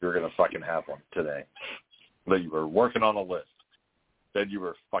 You're going to fucking have one today. That you were working on a list. Said you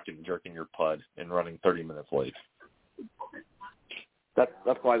were fucking jerking your pud and running 30 minutes late. That's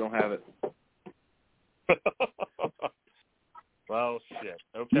why I don't have it. Well, shit.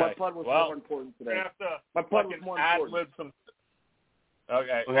 Okay. My pud was more important today. My pud was more important.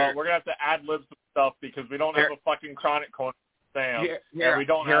 Okay. Well, we're going to have to ad-lib some stuff because we don't have a fucking chronic corner, Sam, and we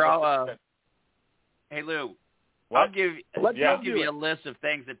don't have. Hey Lou, what? I'll give you a list of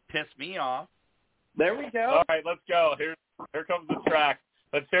things that piss me off. There we go. All right, let's go. Here comes the track.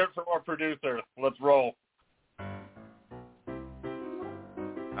 Let's hear it from our producer. Let's roll. All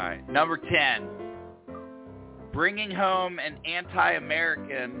right, number 10. Bringing home an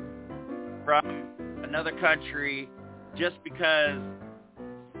anti-American from another country just because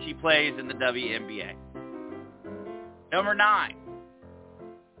she plays in the WNBA. Number 9.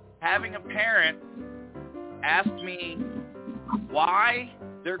 Having a parent ask me why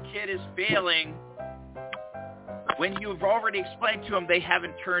their kid is failing when you've already explained to them they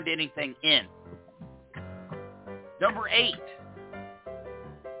haven't turned anything in. Number 8.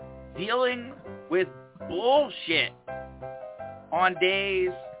 Dealing with bullshit on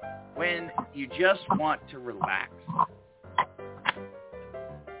days when you just want to relax.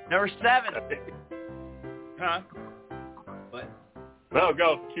 Number 7. Huh? What? No,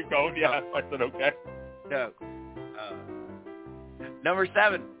 go. Keep going. Yeah, I said okay. No. Number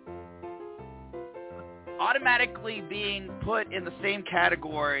 7. Automatically being put in the same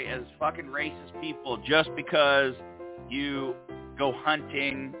category as fucking racist people just because you go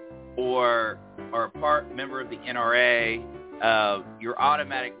hunting or are a member of the NRA. You're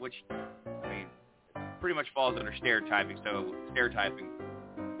automatic, which, I mean, pretty much falls under stereotyping. So, stereotyping.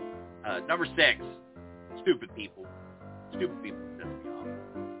 Number 6. Stupid people. Stupid people piss me off.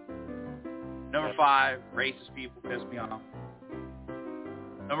 Number 5. Racist people piss me off.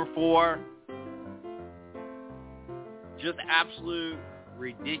 Number 4. Just absolute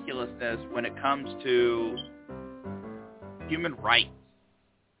ridiculousness when it comes to human rights.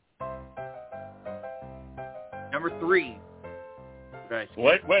 Number 3.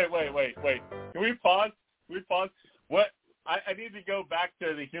 Wait. Can we pause? What? I need to go back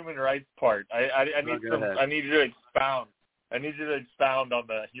to the human rights part. I need you to expound. I need you to expound on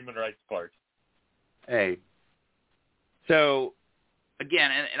the human rights part. Hey. So, again,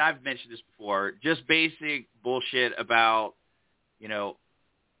 and I've mentioned this before, just basic bullshit about,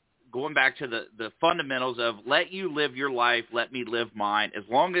 going back to the fundamentals of let you live your life, let me live mine. As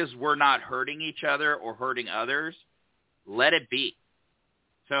long as we're not hurting each other or hurting others, let it be.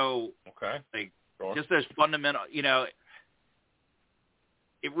 So, just those fundamental,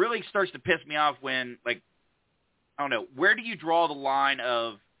 it really starts to piss me off when, I don't know, where do you draw the line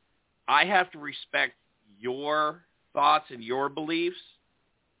of I have to respect your thoughts and your beliefs,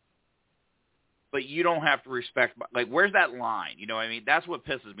 but you don't have to respect where's that line? You know what I mean? That's what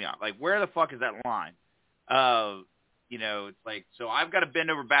pisses me off. Where the fuck is that line? It's so I've got to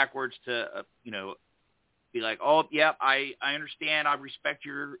bend over backwards to, be like, oh, yeah, I understand. I respect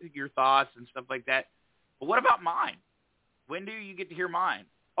your thoughts and stuff like that. But what about mine? When do you get to hear mine?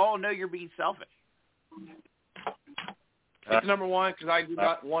 Oh, no, you're being selfish. It's number 1 because I do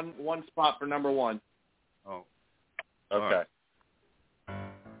got one spot for number 1. Oh. Okay.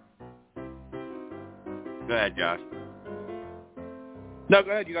 Go ahead, Josh. No,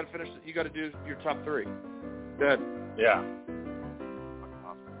 go ahead. You got to finish. You got to do your top 3. Go ahead. Yeah.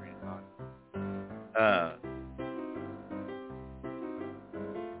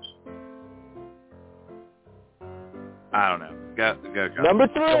 I don't know. Go, Josh. Number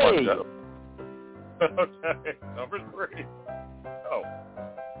 3. Okay. Number 3. Oh.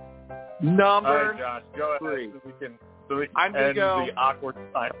 Number All right, Josh, go 3. ahead so we can I'm going to go the awkward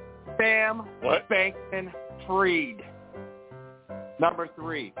time. Sam Bankman-Fried. Number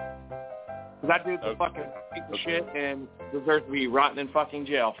 3. That dude's a fucking piece of shit and deserves to be rotting in fucking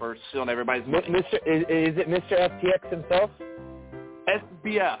jail for stealing everybody's money. Is it Mr. FTX himself?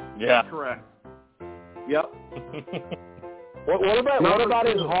 SBF. Yeah. Correct. Yep. What about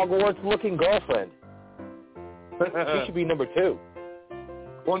his Hogwarts-looking girlfriend? He should be number 2.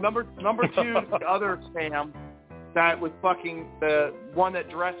 Well, number 2 is the other Sam that was fucking the one that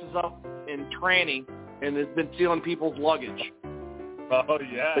dresses up in tranny and has been stealing people's luggage. Oh,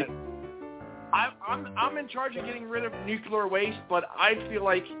 yeah. I'm in charge of getting rid of nuclear waste, but I feel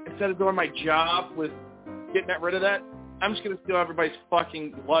like instead of doing my job with getting rid of that, I'm just going to steal everybody's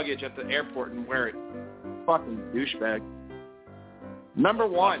fucking luggage at the airport and wear it. Fucking douchebag. Number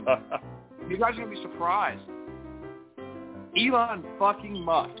 1. You guys are going to be surprised. Elon fucking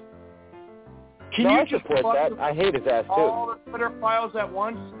Musk. Can you just support that? I hate his ass, too. All the Twitter files at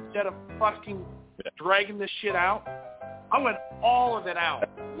once instead of fucking dragging this shit out? I want all of it out.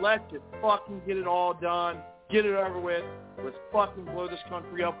 Let's just fucking get it all done. Get it over with. Let's fucking blow this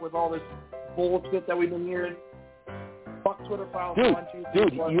country up with all this bullshit that we've been hearing. Fuck Twitter files.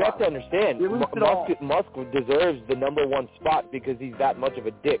 Dude, you have to understand. Musk deserves the number 1 spot because he's that much of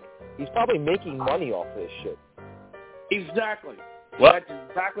a dick. He's probably making money off this shit. Exactly. Well, that's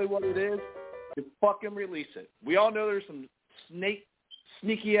exactly what it is. Just fucking release it. We all know there's some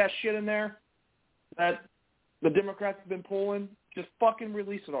sneaky ass shit in there that the Democrats have been pulling. Just fucking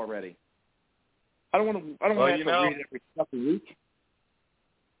release it already. I don't want to have to read it every fucking week.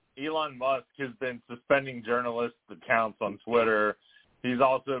 Elon Musk has been suspending journalists' accounts on Twitter. He's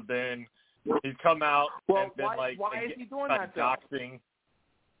come out and been why is he doing that though? doxing.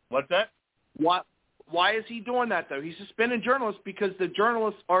 What's that? Why is he doing that though? He's suspending journalists because the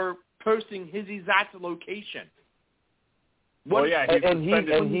journalists are posting his exact location. He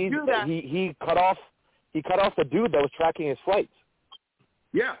cut off the dude that was tracking his flights.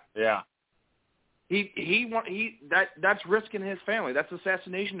 Yeah. Yeah. That's risking his family. That's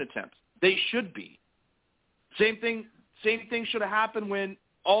assassination attempts. They should be. Same thing should have happened when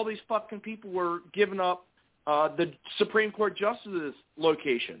all these fucking people were giving up the Supreme Court justices'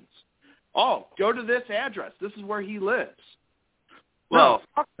 locations. Oh, go to this address. This is where he lives. Well, no,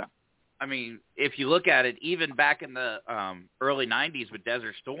 fuck that. I mean, if you look at it, even back in the early 90s with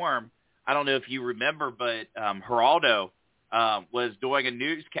Desert Storm, I don't know if you remember, but Geraldo was doing a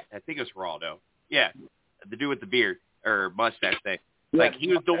I think it was Geraldo. Yeah, the dude with the beard or mustache thing. Yeah, he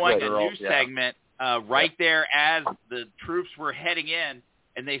was doing a news segment right there as the troops were heading in,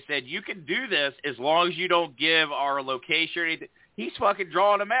 and they said, you can do this as long as you don't give our location or anything. He's fucking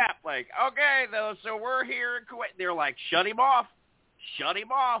drawing a map like, okay, though, so we're here in Kuwait. They're like, shut him off.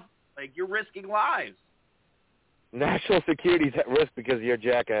 Like, you're risking lives. National security's at risk because you're a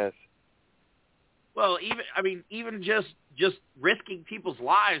jackass. Well, even just risking people's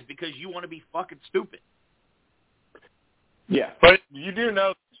lives because you want to be fucking stupid. Yeah. But you do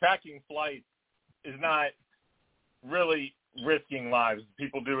know tracking flights is not really risking lives.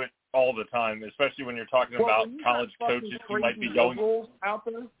 People do it all the time, especially when you're talking about college coaches who might be going out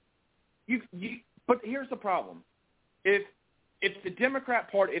there. But here's the problem: if the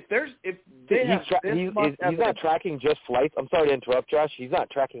Democrat Party, he's not tracking just flights. I'm sorry to interrupt, Josh. He's not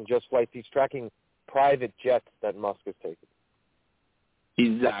tracking just flights. He's tracking private jets that Musk has taken.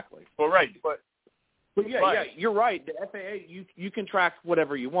 Exactly. Well, right, but yeah, you're right. The FAA, you can track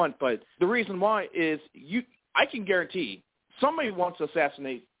whatever you want, but the reason why is I can guarantee somebody wants to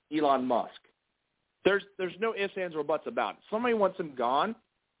assassinate Elon Musk. There's no ifs, ands, or buts about it. Somebody wants him gone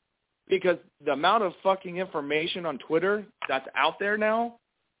because the amount of fucking information on Twitter that's out there now,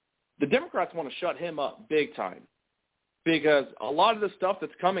 the Democrats want to shut him up big time because a lot of the stuff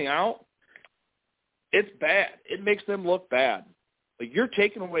that's coming out, it's bad. It makes them look bad. Like, you're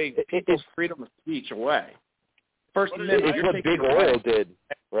taking away people's freedom of speech away. First Amendment, it's what Big Oil did,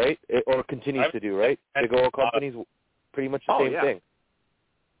 right? Or continues to do, right? Big Oil companies, pretty much the same thing.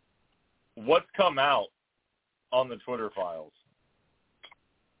 What's come out on the Twitter files?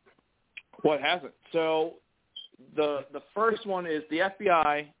 What hasn't? So the first one is the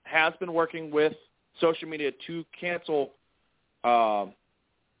FBI has been working with social media to cancel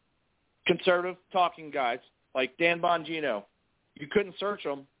conservative talking guys like Dan Bongino. You couldn't search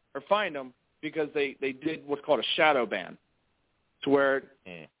them or find them because they did what's called a shadow ban, to where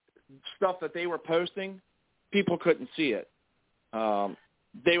stuff that they were posting, people couldn't see it.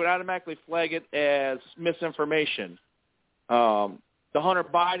 They would automatically flag it as misinformation. The Hunter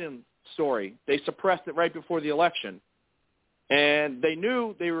Biden story, they suppressed it right before the election, and they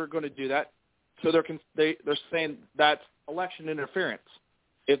knew they were going to do that, so they're saying that's election interference.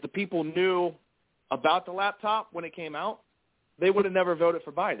 If the people knew about the laptop when it came out, they would have never voted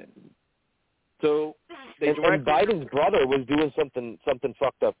for Biden. So and Biden's brother was doing something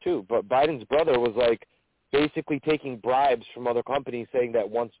fucked up too. But Biden's brother was like basically taking bribes from other companies, saying that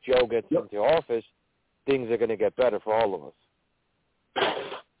once Joe gets into office, things are going to get better for all of us.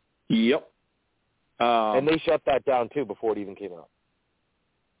 Yep. And they shut that down too before it even came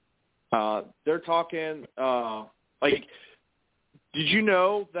out. They're talking like, did you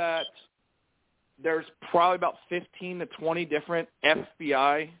know that there's probably about 15 to 20 different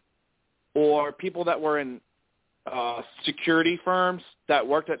FBI or people that were in security firms that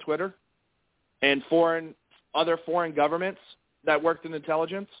worked at Twitter and other foreign governments that worked in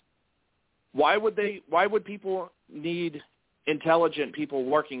intelligence? Why would people need intelligent people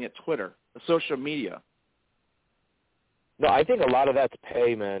working at Twitter, social media? No, I think a lot of that's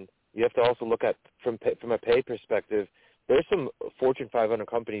pay, man. You have to also look at from a pay perspective. There's some Fortune 500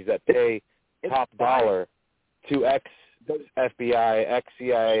 companies that pay top dollar to ex-FBI,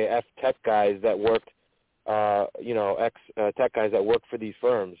 ex-CIA, ex-tech guys that worked, ex-tech guys that work for these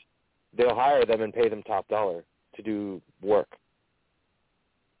firms. They'll hire them and pay them top dollar to do work.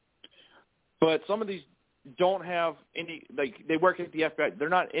 But some of these don't have any, like, they work at the FBI. They're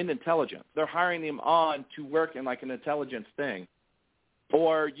not in intelligence. They're hiring them on to work in, like, an intelligence thing.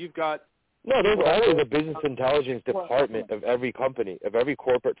 Or you've got... No, there's always a business intelligence department of every company, of every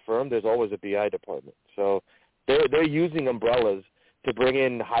corporate firm. There's always a BI department. So they're using umbrellas to bring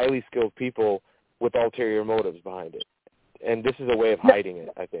in highly skilled people with ulterior motives behind it. And this is a way of hiding it,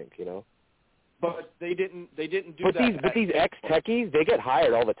 I think, you know. But they didn't do but that. But these ex-techies, they get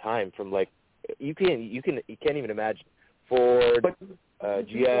hired all the time from, like, you can't even imagine. Ford,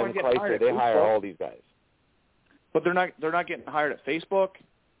 GM, Chrysler, they hire all these guys. But they're not getting hired at Facebook,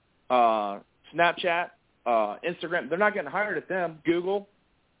 Snapchat, Instagram. They're not getting hired at them. Google.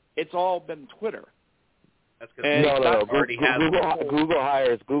 It's all been Twitter. That's because Google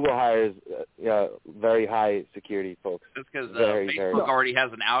hires very high security folks. That's because Facebook already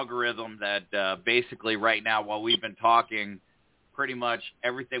has an algorithm that basically right now, while we've been talking, pretty much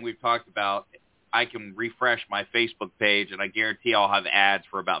everything we've talked about, I can refresh my Facebook page and I guarantee I'll have ads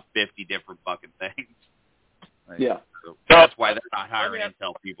for about 50 different fucking things. So that's why they're not hiring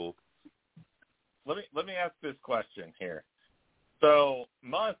intel people. Let me ask this question here. So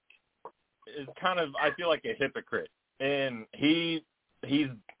Musk is kind of, I feel like, a hypocrite, and he's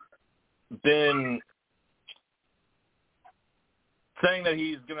been saying that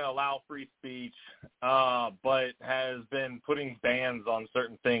he's going to allow free speech, but has been putting bans on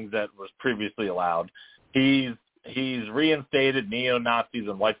certain things that was previously allowed. He's reinstated neo-Nazis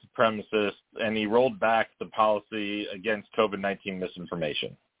and white supremacists, and he rolled back the policy against COVID-19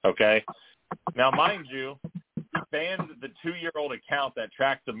 misinformation. Okay? Now, mind you, he banned the 2-year-old account that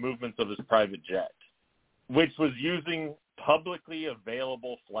tracked the movements of his private jet, which was using publicly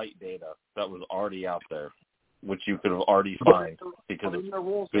available flight data that was already out there, which you could have already found because it's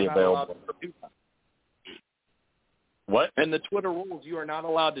available. What? And the Twitter rules, you are not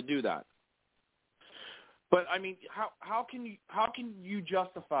allowed to do that. But I mean, how can you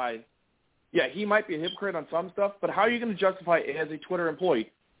justify? Yeah, he might be a hypocrite on some stuff, but how are you going to justify as a Twitter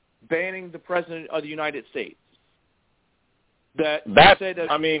employee banning the president of the United States?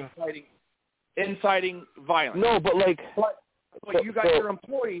 Inciting violence. No, but but you got your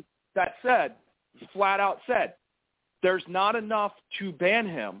employee that flat out said, there's not enough to ban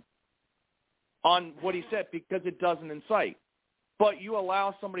him on what he said because it doesn't incite. But you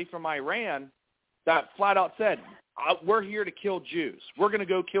allow somebody from Iran that flat out said, we're here to kill Jews. We're going to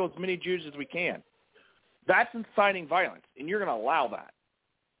go kill as many Jews as we can. That's inciting violence, and you're going to allow that.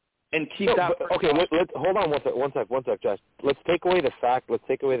 And keep that. Okay, let's hold on one sec, Josh. Let's take away the fact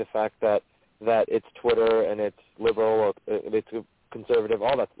that it's Twitter and it's liberal or it's conservative,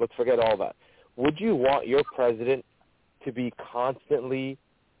 all that. Let's forget all that. Would you want your president to be constantly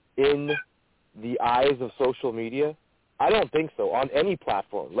in the eyes of social media? I don't think so, on any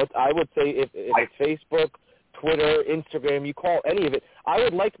platform. I would say if it's Facebook, Twitter, Instagram, you call any of it, I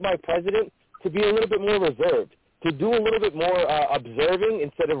would like my president to be a little bit more reserved, to do a little bit more observing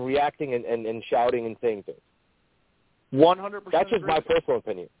instead of reacting and shouting and saying things. 100%. That's just my personal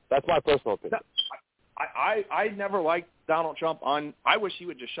opinion. That's my personal opinion. I never liked Donald Trump. I wish he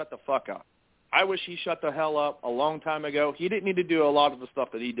would just shut the fuck up. I wish he shut the hell up a long time ago. He didn't need to do a lot of the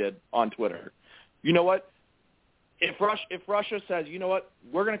stuff that he did on Twitter. You know what? If Russia says, you know what,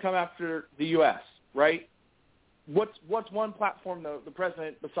 we're going to come after the U.S., right? What's one platform the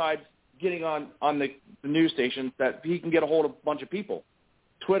president, besides getting on the news stations, that he can get a hold of a bunch of people?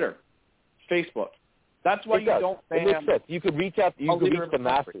 Twitter, Facebook. That's why don't ban. It makes sense. You could reach out. You could reach the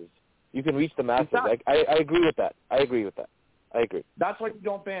masses. You can reach the masses. I agree with that. I agree. That's why you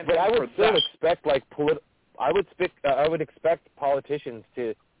don't ban. But I would still expect I would expect politicians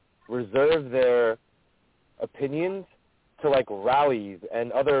to reserve their opinions to like rallies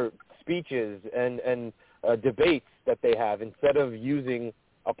and other speeches and debates that they have, instead of using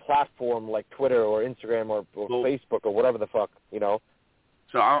a platform like Twitter or Instagram or Facebook or whatever the fuck, you know.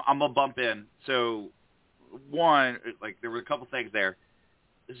 So I'm gonna bump in. So one, like, there were a couple things there.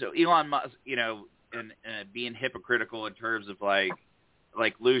 So Elon Musk, you know, and being hypocritical in terms of like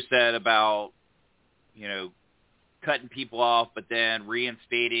Lou said about, you know, cutting people off, but then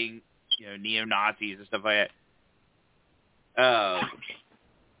reinstating, you know, neo-Nazis and stuff like that.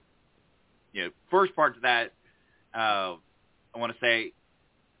 You know, first part to that, I want to say,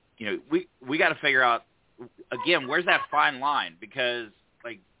 you know, we got to figure out, again, where's that fine line? Because,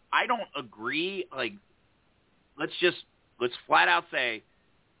 like, I don't agree. Like, let's flat out say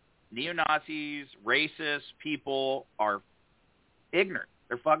neo-Nazis, racist people are ignorant.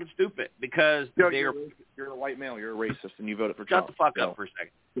 They're fucking stupid because you're a white male. You're a racist, and you voted for Trump. Shut the fuck up for a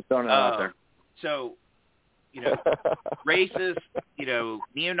second. Just throwing it out there. So, you know, racist, you know,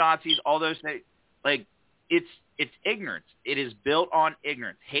 neo-Nazis, all those things. Like, it's ignorance. It is built on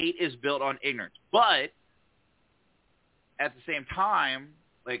ignorance. Hate is built on ignorance. But at the same time,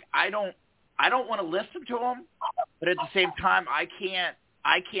 like I don't want to listen to them, but at the same time I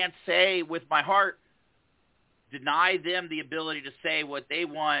can't say with my heart, deny them the ability to say what they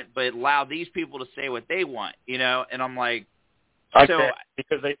want, but allow these people to say what they want, you know? And I'm like,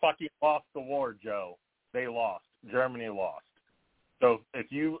 because they fucking lost the war, Joe. They lost. Germany lost. So if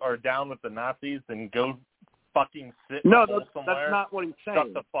you are down with the Nazis, then go fucking sit somewhere. That's not what he's saying.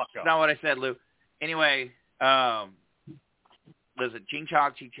 Shut the fuck up. That's not what I said, Lou. Anyway, listen,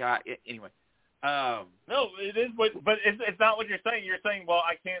 ching-chong, ching-chong. Anyway. No, it is, but it's not what you're saying. You're saying, well,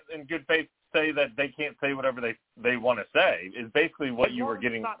 I can't, in good faith, say that they can't say whatever they want to say. Is basically what you were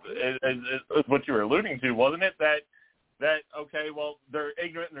getting, is what you were alluding to, wasn't it? That okay, well, they're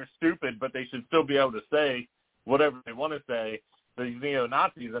ignorant and they're stupid, but they should still be able to say whatever they want to say. The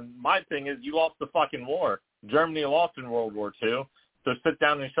neo-Nazis, and my thing is, you lost the fucking war. Germany lost in World War II, so sit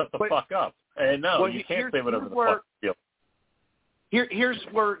down and shut the fuck up. And no, you can't say whatever the fuck you feel. Here's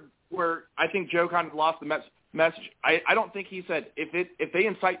where I think Joe kind of lost the message. I don't think he said if they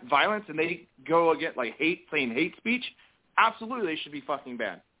incite violence and they go against like saying hate speech, absolutely they should be fucking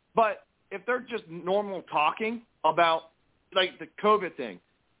banned. But if they're just normal talking about like the COVID thing,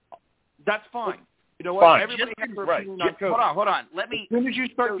 that's fine. You know what? Fine. Everybody has their opinion on COVID. Hold on. Let me. As soon as you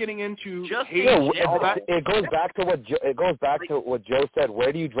start getting into hate, it goes back to what Joe said.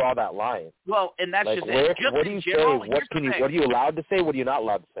 Where do you draw that line? Well, and that's like, just where, it. Just what do in you general, say? What are you allowed to say? What are you not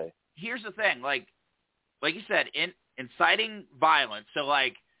allowed to say? Here's the thing, like you said, inciting violence. So,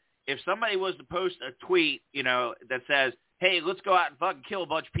 like, if somebody was to post a tweet, you know, that says, "Hey, let's go out and fucking kill a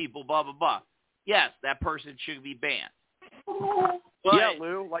bunch of people," blah blah blah. Yes, that person should be banned. But, yeah,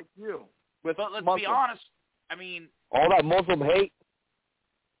 Lou, like you. But let's be honest. I mean, all that Muslim hate.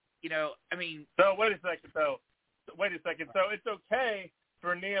 You know, I mean. So wait a second. So it's okay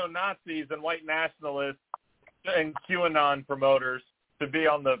for neo-Nazis and white nationalists and QAnon promoters to be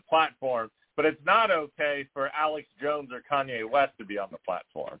on the platform, but it's not okay for Alex Jones or Kanye West to be on the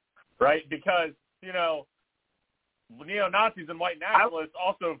platform, right? Because, you know, neo-Nazis and white nationalists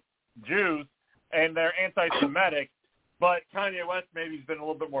also Jews, and they're anti-Semitic, but Kanye West maybe has been a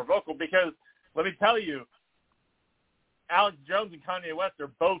little bit more vocal because, let me tell you, Alex Jones and Kanye West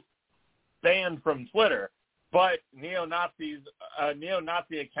are both banned from Twitter, but neo-Nazi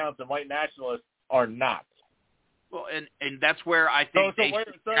accounts and white nationalists are not. Well, and that's where I think they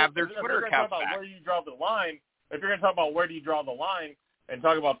should have their Twitter account back. Where you draw the line, if you're going to talk about where do you draw the line and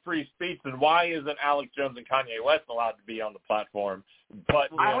talk about free speech, then why isn't Alex Jones and Kanye West allowed to be on the platform? But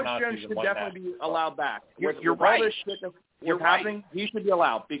Alex Jones should definitely be allowed back. You're right. All this shit that's happening, he should be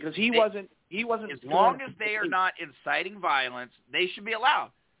allowed because he wasn't. As long as they are not inciting violence, they should be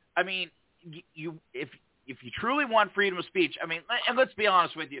allowed. I mean, if you truly want freedom of speech, I mean, and let's be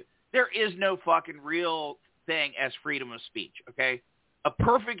honest with you, there is no fucking real thing as freedom of speech, okay? A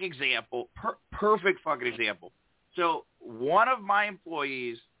perfect example, perfect fucking example. So one of my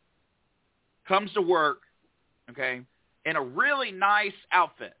employees comes to work, okay, in a really nice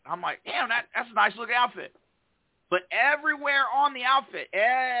outfit. I'm like, damn, that's a nice looking outfit. But everywhere on the outfit,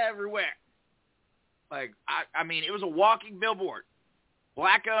 everywhere, like, I mean, it was a walking billboard.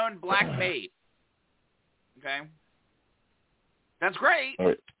 Black owned, black made. Okay? That's great.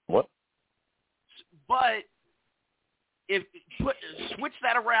 Wait, what? But switch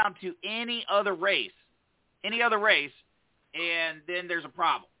that around to any other race, and then there's a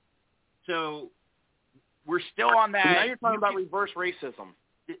problem. So we're still on that. Now you're talking about reverse racism.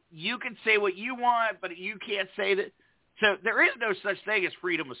 You can say what you want, but you can't say that. So there is no such thing as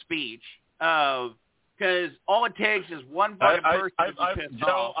freedom of speech, because all it takes is one fucking person to piss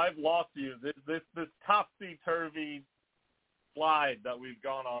off. I've lost you. This topsy-turvy slide that we've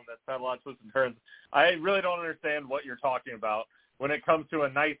gone on that's had a lot of twists and turns. I really don't understand what you're talking about when it comes to a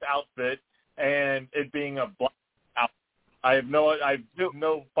nice outfit and it being a black outfit. I have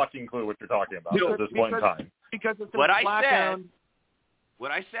no fucking clue what you're talking about at this point in time. Because it's what I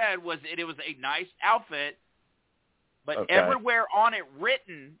said was it was a nice outfit, but everywhere on it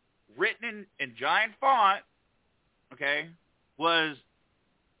written in giant font, okay, was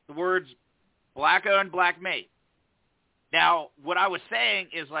the words black owned, black made. Now, what I was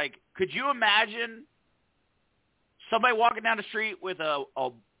saying is, like, could you imagine somebody walking down the street with a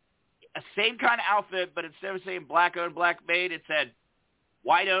same kind of outfit, but instead of saying black owned, black made, it said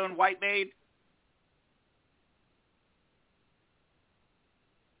white owned, white made?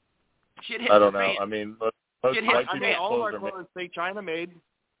 I don't know. I mean, all of our clothes say China made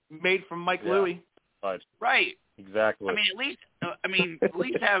from Mike Louie. Right. Right. Exactly. I mean, at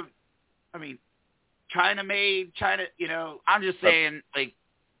least have. I mean, China-made, I'm just saying, like,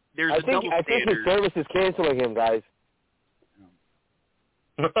 there's a double standard. I think his service is canceling him, guys.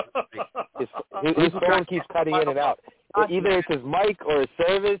 His phone keeps cutting in and out. Either it's his mic or his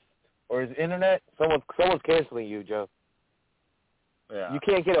service or his internet. Someone's canceling you, Joe. Yeah. You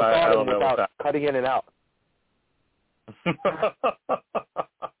can't get a phone without cutting in and out.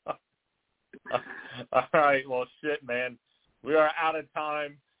 All right. Well, shit, man. We are out of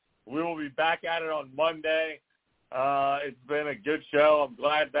time. We will be back at it on Monday. It's been a good show. I'm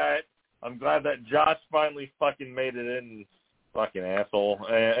glad that Josh finally fucking made it in. Fucking asshole.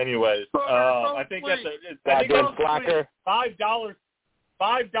 Anyways, I think that's slacker. $5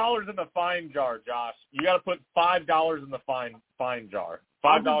 in the fine jar, Josh. You got to put $5 in the fine jar.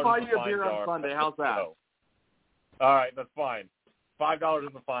 $5 I'll buy in the you a fine beer jar. on Sunday. How's that? All right, that's fine. $5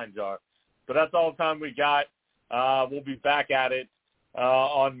 in the fine jar. So that's all the time we got. We'll be back at it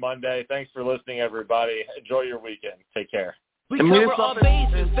on Monday. Thanks for listening, everybody. Enjoy your weekend. Take care. We cover all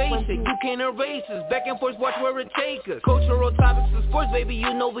bases, face it, you can't erase us. Back and forth, watch where it take us. Cultural topics and sports, baby,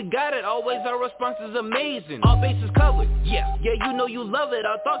 you know we got it. Always our response is amazing. All bases covered, yeah, you know you love it.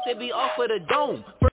 I thought they'd be off of the dome.